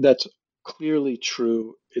that's clearly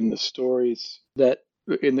true in the stories that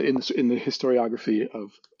in the historiography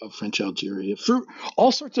of French Algeria for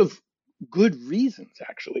all sorts of good reasons,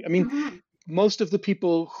 actually. I mean, Mm-hmm. most of the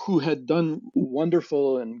people who had done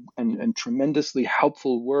wonderful and tremendously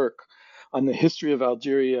helpful work on the history of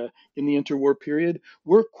Algeria in the interwar period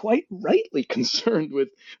were quite rightly concerned with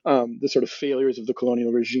the sort of failures of the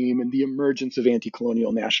colonial regime and the emergence of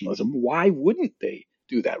anti-colonial nationalism. Why wouldn't they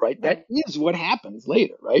do that, right? That Right. is what happens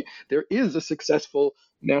later, right? There is a successful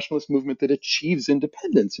nationalist movement that achieves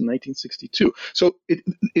independence in 1962. So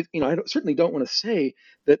I certainly don't want to say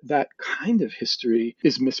that kind of history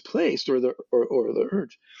is misplaced or the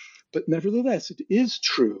urge. But nevertheless, it is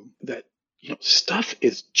true that stuff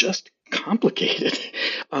is just complicated,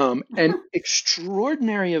 and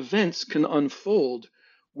extraordinary events can unfold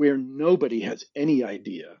where nobody has any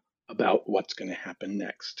idea about what's going to happen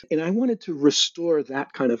next. And I wanted to restore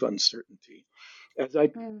that kind of uncertainty. As I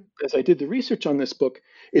Mm. as I did the research on this book,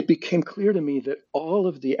 it became clear to me that all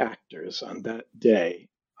of the actors on that day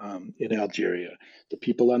in Algeria, the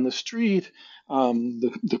people on the street,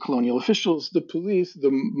 the colonial officials, the police, the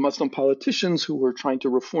Muslim politicians who were trying to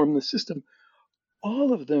reform the system,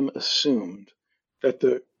 all of them assumed that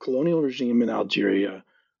the colonial regime in Algeria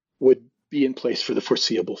would be in place for the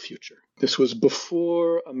foreseeable future. This was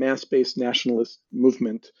before a mass-based nationalist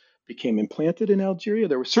movement became implanted in Algeria.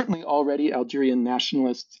 There were certainly already Algerian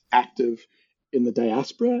nationalists active in the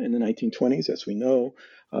diaspora in the 1920s, as we know,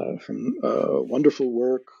 from wonderful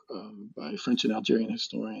work by French and Algerian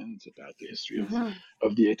historians about the history Mm-hmm.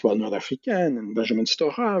 of the Étoile Noire Africaine and Benjamin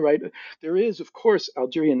Stora, right? There is, of course,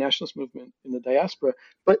 Algerian nationalist movement in the diaspora,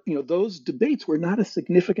 but those debates were not a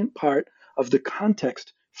significant part of the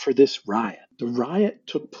context for this riot. The riot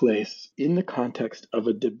took place in the context of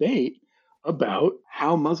a debate about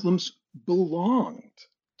how Muslims belonged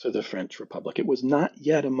to the French Republic. It was not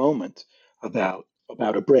yet a moment about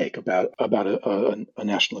a break, about a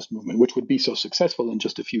nationalist movement, which would be so successful in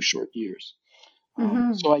just a few short years.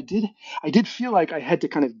 Mm-hmm. So I did feel like I had to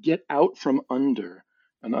kind of get out from under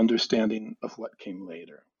an understanding of what came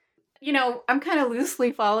later. I'm kind of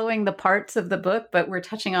loosely following the parts of the book, but we're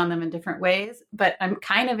touching on them in different ways. But I'm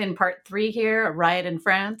kind of in part 3 here, A Riot in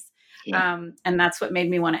France. Yeah. And that's what made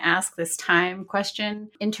me want to ask this time question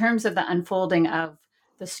in terms of the unfolding of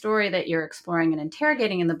the story that you're exploring and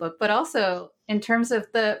interrogating in the book, but also in terms of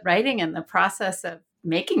the writing and the process of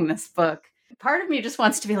making this book. Part of me just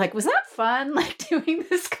wants to be like, was that fun? Like doing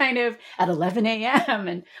this kind of at 11 a.m.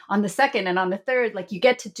 and on the second and on the third, like you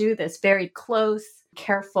get to do this very close,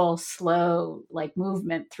 careful, slow, like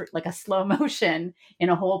movement through like a slow motion in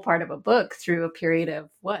a whole part of a book through a period of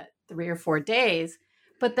 3 or 4 days.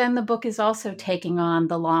 But then the book is also taking on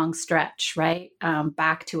the long stretch, right?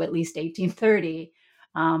 Back to at least 1830.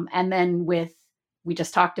 And then we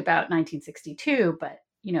just talked about 1962, but,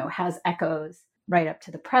 has echoes right up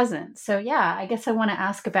to the present. So yeah, I guess I want to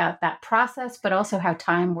ask about that process, but also how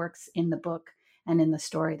time works in the book and in the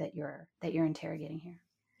story that you're interrogating here.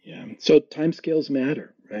 Yeah. So timescales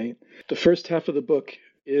matter, right? The first half of the book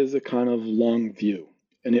is a kind of long view,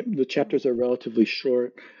 and the chapters are relatively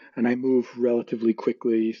short, and I move relatively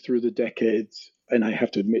quickly through the decades. And I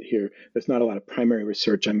have to admit here, there's not a lot of primary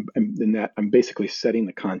research. I'm basically setting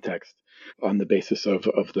the context on the basis of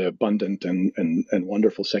the abundant and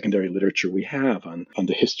wonderful secondary literature we have on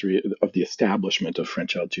the history of the establishment of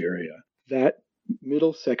French Algeria. That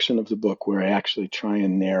middle section of the book, where I actually try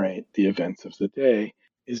and narrate the events of the day,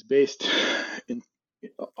 is based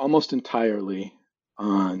almost entirely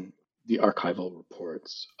on the archival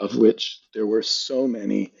reports, of which there were so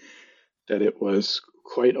many that it was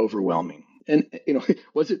quite overwhelming. And,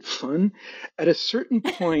 was it fun? At a certain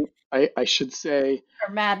point, I should say,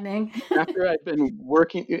 Or maddening. after I'd been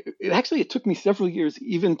working, it took me several years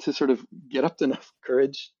even to sort of get up to enough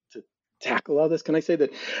courage to tackle all this. Can I say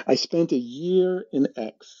that I spent a year in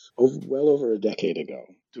X, well over a decade ago,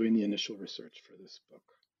 doing the initial research for this book.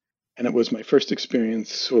 And it was my first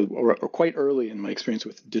experience, or quite early in my experience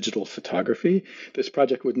with digital photography. This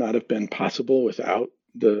project would not have been possible without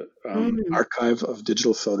the archive of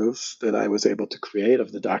digital photos that I was able to create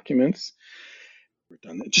of the documents.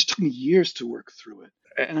 It just took me years to work through it.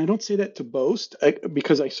 And I don't say that to boast,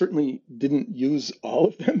 because I certainly didn't use all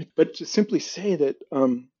of them, but to simply say that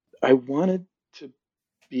I wanted to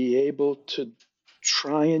be able to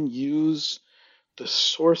try and use the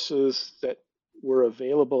sources that were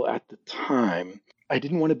available at the time, I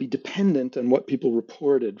didn't want to be dependent on what people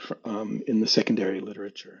reported in the secondary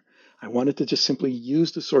literature. I wanted to just simply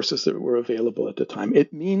use the sources that were available at the time.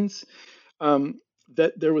 It means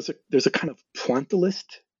that there's a kind of pointillist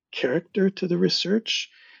character to the research,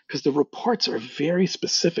 because the reports are very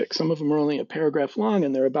specific. Some of them are only a paragraph long,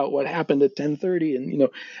 and they're about what happened at 10:30, and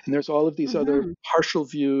there's all of these other partial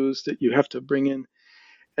views that you have to bring in.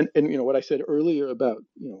 And what I said earlier about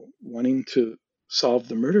wanting to solve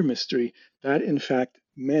the murder mystery, that in fact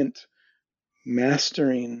meant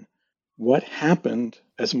mastering what happened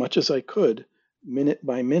as much as I could, minute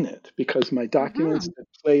by minute, because my documents that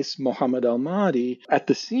place Mohammed al-Mahdi at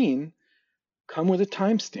the scene come with a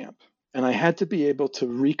timestamp. And I had to be able to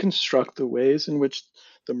reconstruct the ways in which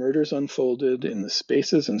the murders unfolded in the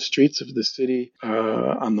spaces and streets of the city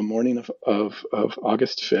on the morning of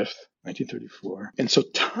August 5th, 1934. And so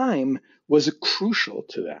time was crucial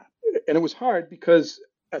to that. And it was hard because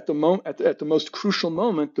at the most crucial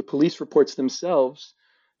moment, the police reports themselves,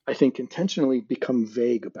 I think, intentionally become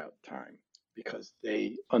vague about time, because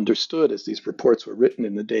they understood, as these reports were written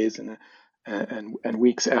in the days and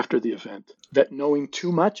weeks after the event, that knowing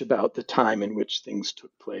too much about the time in which things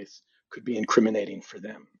took place could be incriminating for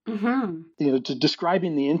them.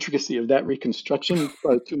 Describing the intricacy of that reconstruction is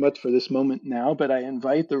probably too much for this moment now, but I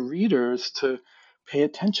invite the readers to pay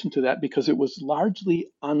attention to that, because it was largely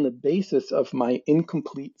on the basis of my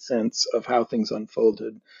incomplete sense of how things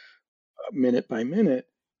unfolded minute by minute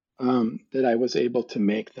that I was able to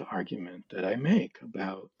make the argument that I make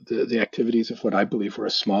about the activities of what I believe were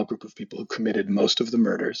a small group of people who committed most of the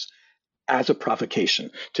murders as a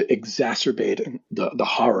provocation to exacerbate the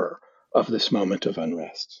horror of this moment of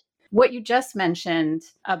unrest. What you just mentioned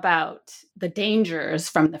about the dangers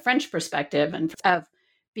from the French perspective and of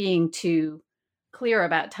being too clear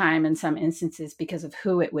about time in some instances because of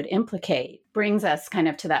who it would implicate brings us kind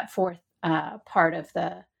of to that fourth part of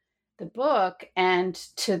the book, and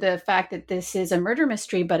to the fact that this is a murder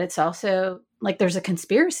mystery, but it's also like there's a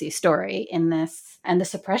conspiracy story in this, and the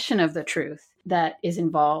suppression of the truth that is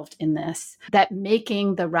involved in this, that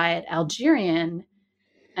making the riot Algerian,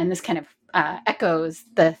 and this kind of echoes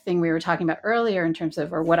the thing we were talking about earlier in terms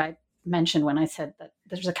of, or what I mentioned when I said that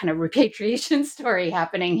there's a kind of repatriation story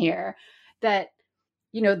happening here, that,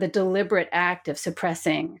 the deliberate act of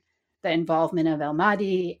suppressing the involvement of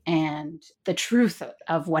al-Mahdi and the truth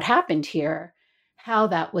of what happened here, how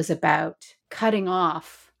that was about cutting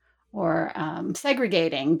off or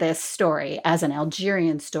segregating this story as an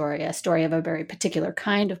Algerian story, a story of a very particular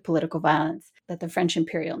kind of political violence that the French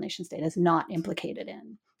imperial nation state is not implicated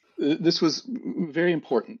in. This was very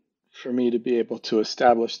important for me to be able to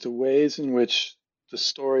establish the ways in which the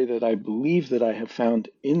story that I believe that I have found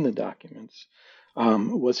in the documents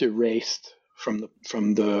was erased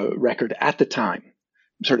from the record at the time,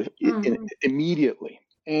 sort of immediately.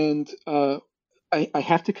 And I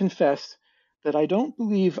have to confess that I don't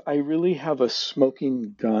believe I really have a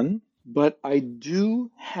smoking gun, but I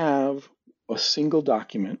do have a single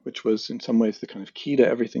document, which was in some ways the kind of key to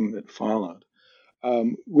everything that followed,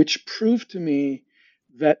 which proved to me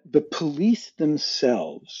that the police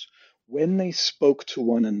themselves, when they spoke to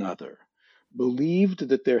one another, believed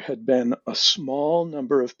that there had been a small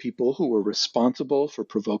number of people who were responsible for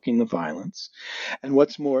provoking the violence. And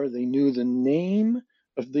what's more, they knew the name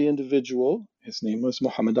of the individual. His name was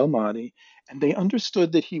Mohammed al-Mahdi, and they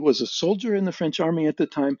understood that he was a soldier in the French army at the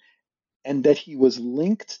time, and that he was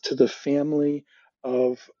linked to the family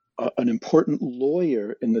of an important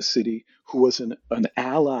lawyer in the city who was an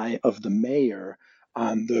ally of the mayor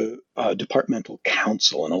on the departmental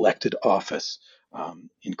council, an elected office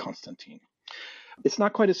in Constantine. It's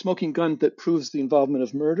not quite a smoking gun that proves the involvement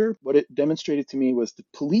of murder. What it demonstrated to me was the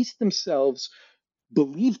police themselves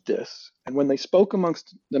believed this, and when they spoke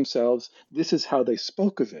amongst themselves, this is how they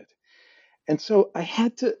spoke of it. And so I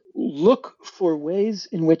had to look for ways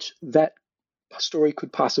in which that story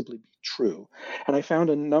could possibly be true. And I found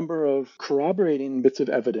a number of corroborating bits of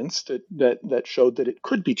evidence that showed that it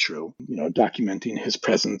could be true, documenting his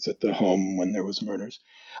presence at the home when there was murders,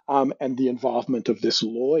 and the involvement of this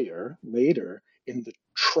lawyer later in the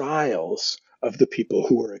trials of the people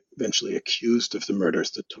who were eventually accused of the murders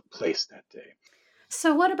that took place that day.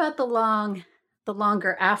 So what about the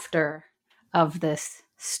longer after of this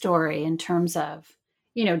story in terms of,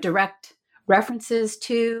 direct references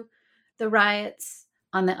to the riots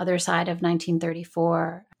on the other side of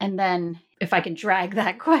 1934? And then if I could drag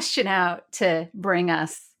that question out to bring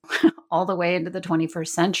us all the way into the 21st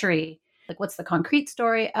century, like what's the concrete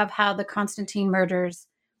story of how the Constantine murders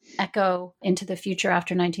echo into the future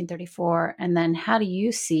after 1934? And then how do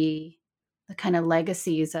you see the kind of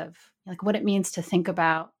legacies of like what it means to think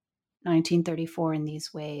about 1934 in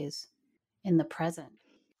these ways in the present.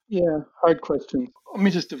 Yeah, hard question. Let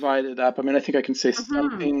me just divide it up. I mean, I think I can say Mm-hmm.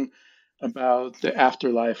 something about the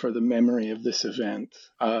afterlife or the memory of this event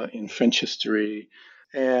in French history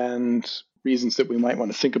and reasons that we might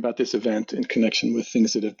want to think about this event in connection with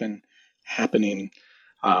things that have been happening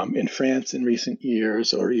in France in recent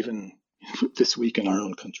years or even this week in our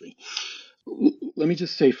own country. Let me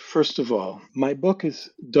just say, first of all, my book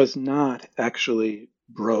does not actually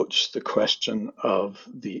broach the question of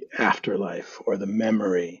the afterlife or the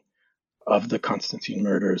memory of the Constantine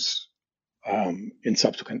murders in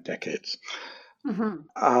subsequent decades. Mm-hmm.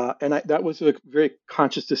 That was a very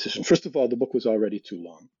conscious decision. First of all, the book was already too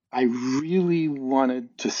long. I really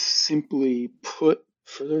wanted to simply put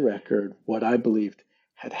for the record what I believed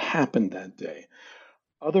had happened that day.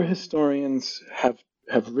 Other historians have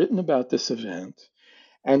written about this event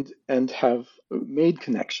and have made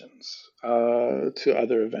connections to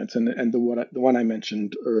other events, and the one I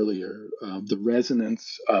mentioned earlier, the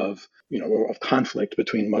resonance of of conflict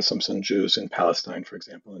between Muslims and Jews in Palestine, for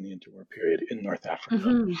example, in the interwar period in North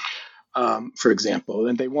Africa, Mm-hmm. for example,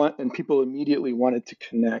 and people immediately wanted to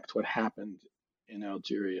connect what happened in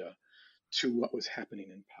Algeria to what was happening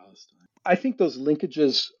in Palestine. I think those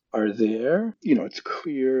linkages are there. It's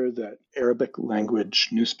clear that Arabic language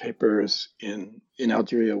newspapers in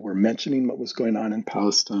Algeria were mentioning what was going on in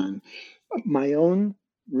Palestine. My own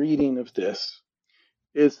reading of this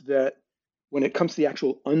is that when it comes to the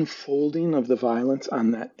actual unfolding of the violence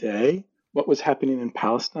on that day, what was happening in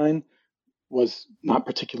Palestine was not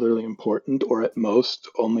particularly important, or at most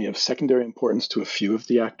only of secondary importance to a few of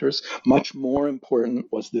the actors. Much more important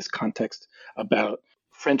was this context about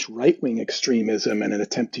French right-wing extremism and an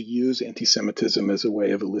attempt to use anti-Semitism as a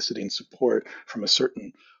way of eliciting support from a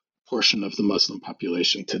certain portion of the Muslim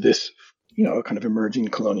population to this, kind of emerging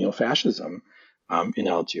colonial fascism in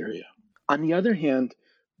Algeria. On the other hand,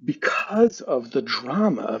 because of the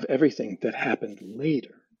drama of everything that happened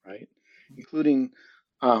later, right, including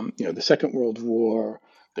the Second World War,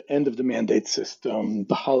 the end of the mandate system,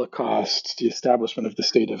 the Holocaust, the establishment of the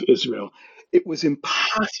State of Israel, it was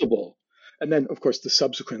impossible. And then, of course, the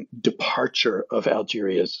subsequent departure of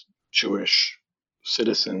Algeria's Jewish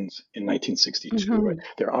citizens in 1962. Right? Mm-hmm.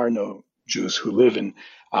 There are no Jews who live in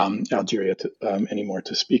Algeria anymore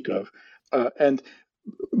to speak of. And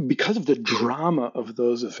because of the drama of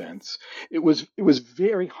those events, it was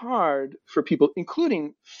very hard for people,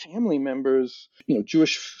 including family members,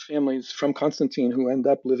 Jewish families from Constantine who end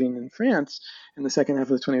up living in France in the second half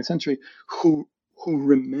of the 20th century, who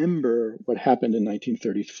remember what happened in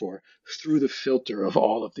 1934 through the filter of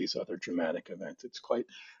all of these other dramatic events. It's quite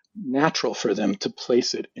natural for them to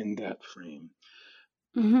place it in that frame.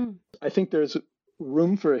 Mm-hmm. I think there's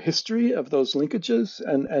room for a history of those linkages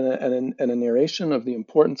and a narration of the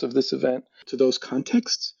importance of this event to those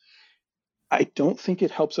contexts. I don't think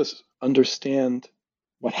it helps us understand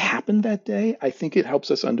what happened that day. I think it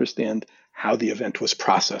helps us understand how the event was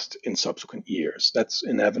processed in subsequent years. That's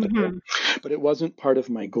inevitable. Mm-hmm. But it wasn't part of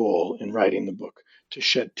my goal in writing the book to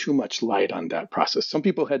shed too much light on that process. Some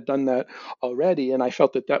people had done that already, and I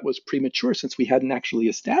felt that was premature since we hadn't actually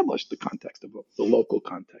established the context of the local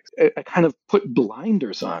context. I kind of put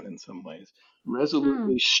blinders on in some ways,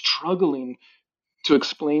 resolutely struggling to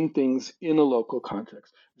explain things in a local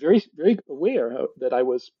context. Very, very aware that I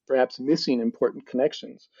was perhaps missing important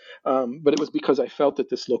connections, but it was because I felt that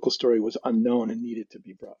this local story was unknown and needed to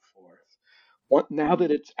be brought forth. Now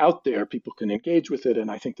that it's out there, people can engage with it, and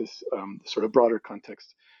I think this sort of broader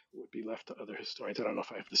context would be left to other historians. I don't know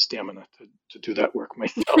if I have the stamina to do that work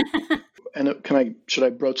myself. And should I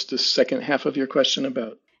broach the second half of your question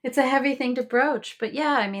about? It's a heavy thing to broach, but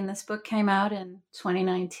yeah, I mean, this book came out in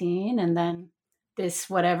 2019, and then this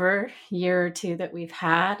whatever year or two that we've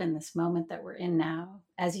had, and this moment that we're in now,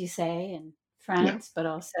 as you say, in Yeah. France, but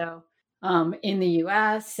also in the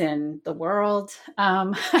U.S. and the world.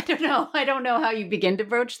 I don't know how you begin to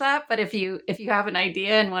broach that, but if you have an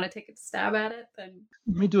idea and want to take a stab at it, then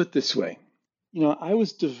Let me do it this way. I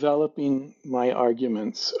was developing my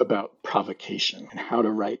arguments about provocation and how to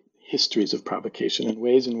write histories of provocation and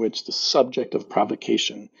ways in which the subject of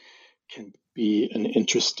provocation can be an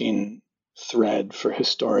interesting thread for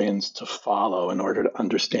historians to follow in order to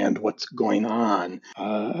understand what's going on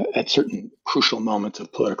at certain crucial moments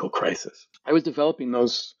of political crisis. I was developing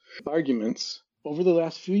those arguments over the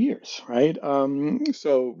last few years, right?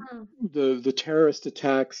 So the terrorist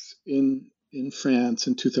attacks in France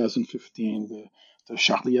in 2015, the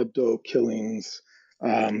Charlie Hebdo killings,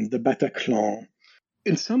 the Bataclan.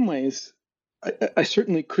 In some ways, I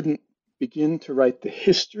certainly couldn't begin to write the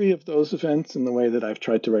history of those events in the way that I've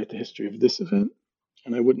tried to write the history of this event.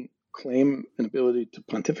 And I wouldn't claim an ability to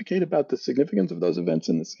pontificate about the significance of those events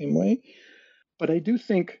in the same way. But I do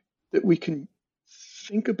think that we can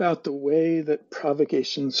think about the way that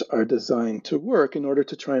provocations are designed to work in order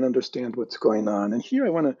to try and understand what's going on. And here I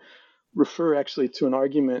want to refer actually to an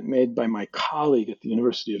argument made by my colleague at the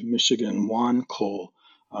University of Michigan, Juan Cole.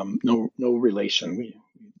 No relation.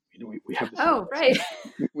 We have the same right.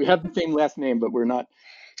 we have the same last name, but we're not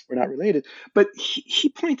related. But he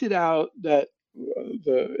pointed out that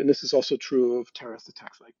and this is also true of terrorist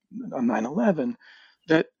attacks like on 9/11,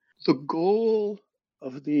 that the goal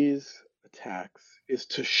of these attacks is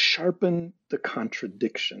to sharpen the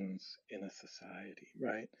contradictions in a society,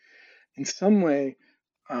 right? In some way,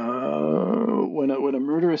 when a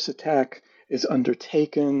murderous attack is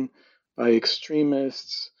undertaken by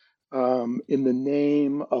extremists in the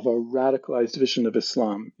name of a radicalized vision of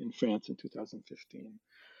Islam in France in 2015,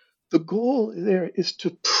 the goal there is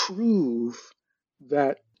to prove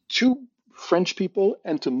that to French people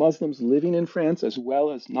and to Muslims living in France, as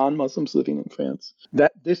well as non-Muslims living in France,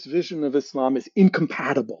 that this vision of Islam is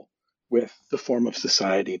incompatible with the form of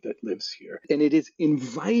society that lives here. And it is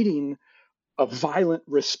inviting a violent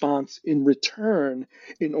response in return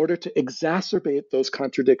in order to exacerbate those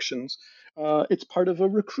contradictions. It's part of a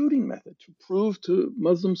recruiting method to prove to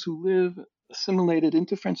Muslims who live assimilated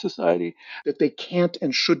into French society that they can't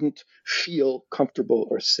and shouldn't feel comfortable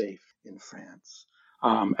or safe in France,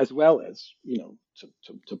 as well as,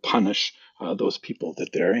 to punish those people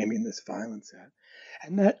that they're aiming this violence at.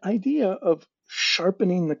 And that idea of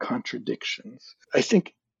sharpening the contradictions, I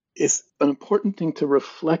think, is an important thing to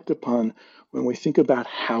reflect upon when we think about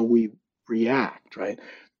how we react, right?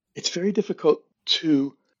 It's very difficult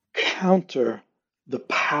to counter the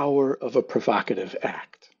power of a provocative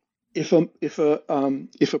act. If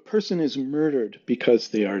a person is murdered because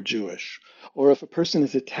they are Jewish, or if a person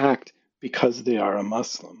is attacked because they are a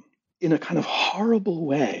Muslim, in a kind of horrible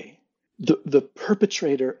way, the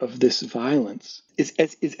perpetrator of this violence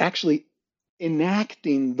is actually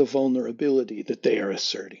enacting the vulnerability that they are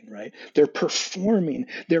asserting, right? They're performing,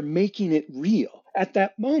 they're making it real. At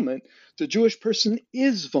that moment, the Jewish person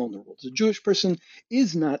is vulnerable. The Jewish person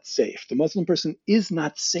is not safe. The Muslim person is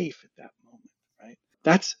not safe at that moment, right?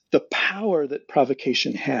 That's the power that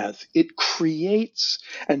provocation has. It creates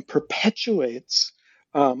and perpetuates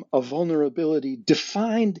a vulnerability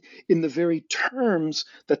defined in the very terms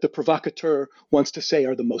that the provocateur wants to say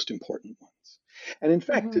are the most important ones. And in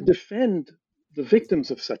fact, to defend the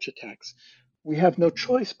victims of such attacks, we have no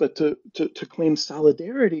choice but to claim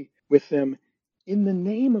solidarity with them in the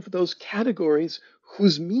name of those categories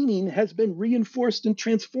whose meaning has been reinforced and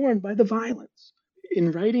transformed by the violence.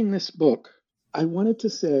 In writing this book, I wanted to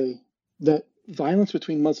say that violence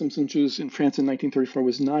between Muslims and Jews in France in 1934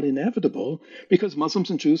 was not inevitable because Muslims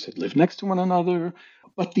and Jews had lived next to one another.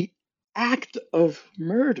 But the act of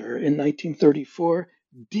murder in 1934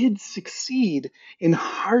 did succeed in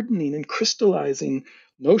hardening and crystallizing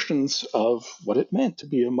notions of what it meant to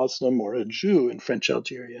be a Muslim or a Jew in French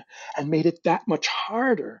Algeria, and made it that much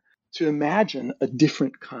harder to imagine a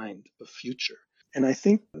different kind of future. And I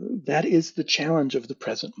think that is the challenge of the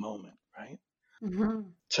present moment, right? Mm-hmm.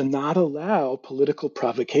 To not allow political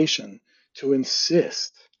provocation to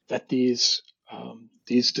insist that these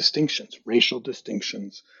distinctions, racial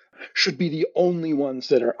distinctions, should be the only ones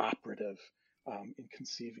that are operative in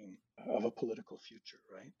conceiving of a political future,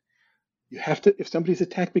 right? You have to, if somebody's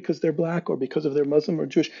attacked because they're Black or because of their Muslim or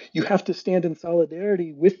Jewish, you have to stand in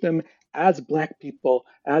solidarity with them as Black people,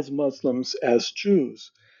 as Muslims, as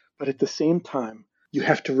Jews. But at the same time, you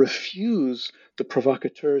have to refuse the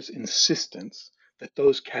provocateur's insistence that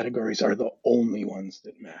those categories are the only ones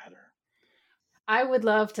that matter. I would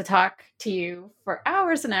love to talk to you for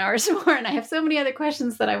hours and hours more, and I have so many other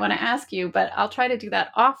questions that I want to ask you, but I'll try to do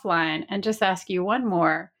that offline and just ask you one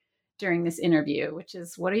more during this interview, which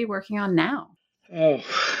is, what are you working on now? Oh,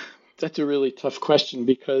 that's a really tough question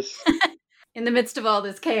because in the midst of all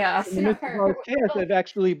this chaos, I've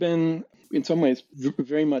actually been, in some ways,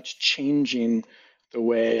 very much changing the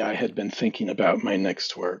way I had been thinking about my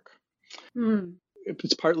next work.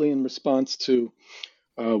 It's partly in response to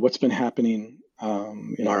what's been happening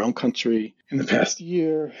in our own country in the past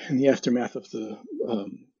year, in the aftermath of the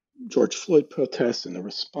George Floyd protests and the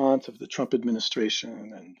response of the Trump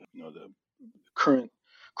administration and the current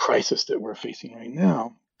crisis that we're facing right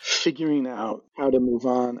now, figuring out how to move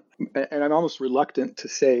on. And I'm almost reluctant to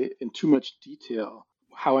say in too much detail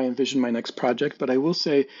how I envision my next project, but I will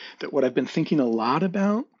say that what I've been thinking a lot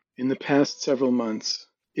about in the past several months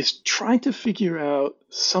is trying to figure out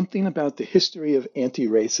something about the history of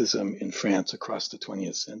anti-racism in France across the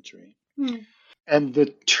 20th century and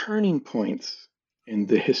the turning points in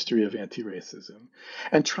the history of anti-racism,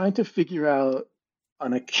 and trying to figure out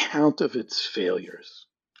an account of its failures,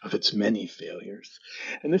 of its many failures.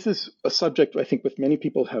 And this is a subject I think with many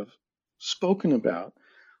people have spoken about.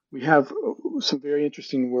 We have some very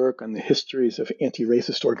interesting work on the histories of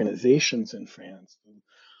anti-racist organizations in France,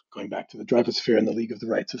 going back to the Dreyfus Affair and the League of the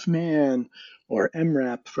Rights of Man, or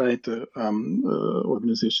MRAP, right, the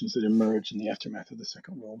organizations that emerged in the aftermath of the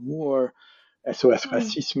Second World War, SOS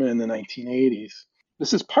Racisme in the 1980s.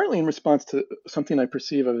 This is partly in response to something I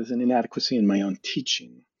perceive of as an inadequacy in my own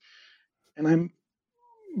teaching. And I'm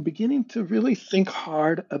beginning to really think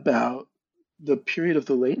hard about the period of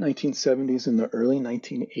the late 1970s and the early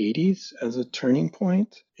 1980s as a turning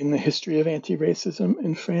point in the history of anti-racism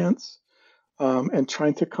in France, and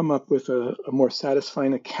trying to come up with a more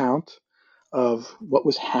satisfying account of what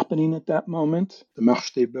was happening at that moment. The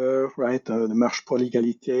Marche des Beurs, right, the Marche pour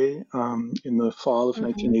l'égalité in the fall of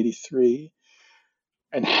 1983,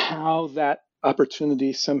 and how that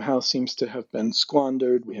opportunity somehow seems to have been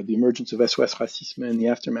squandered. We had the emergence of SOS Racisme in the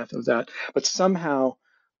aftermath of that, but somehow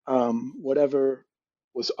whatever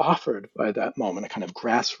was offered by that moment, a kind of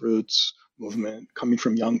grassroots movement coming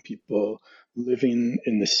from young people living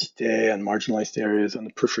in the cité and marginalized areas on the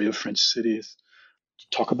periphery of French cities, to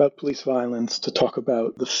talk about police violence, to talk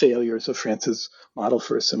about the failures of France's model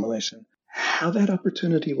for assimilation, how that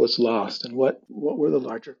opportunity was lost and what were the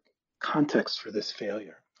larger contexts for this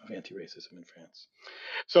failure of anti-racism in France.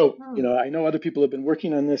 So, I know other people have been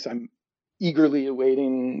working on this. I'm eagerly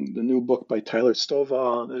awaiting the new book by Tyler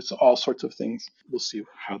Stovall. There's all sorts of things. We'll see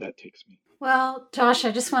how that takes me. Well, Josh, I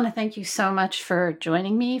just want to thank you so much for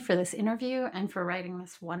joining me for this interview and for writing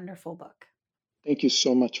this wonderful book. Thank you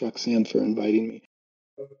so much, Roxanne, for inviting me.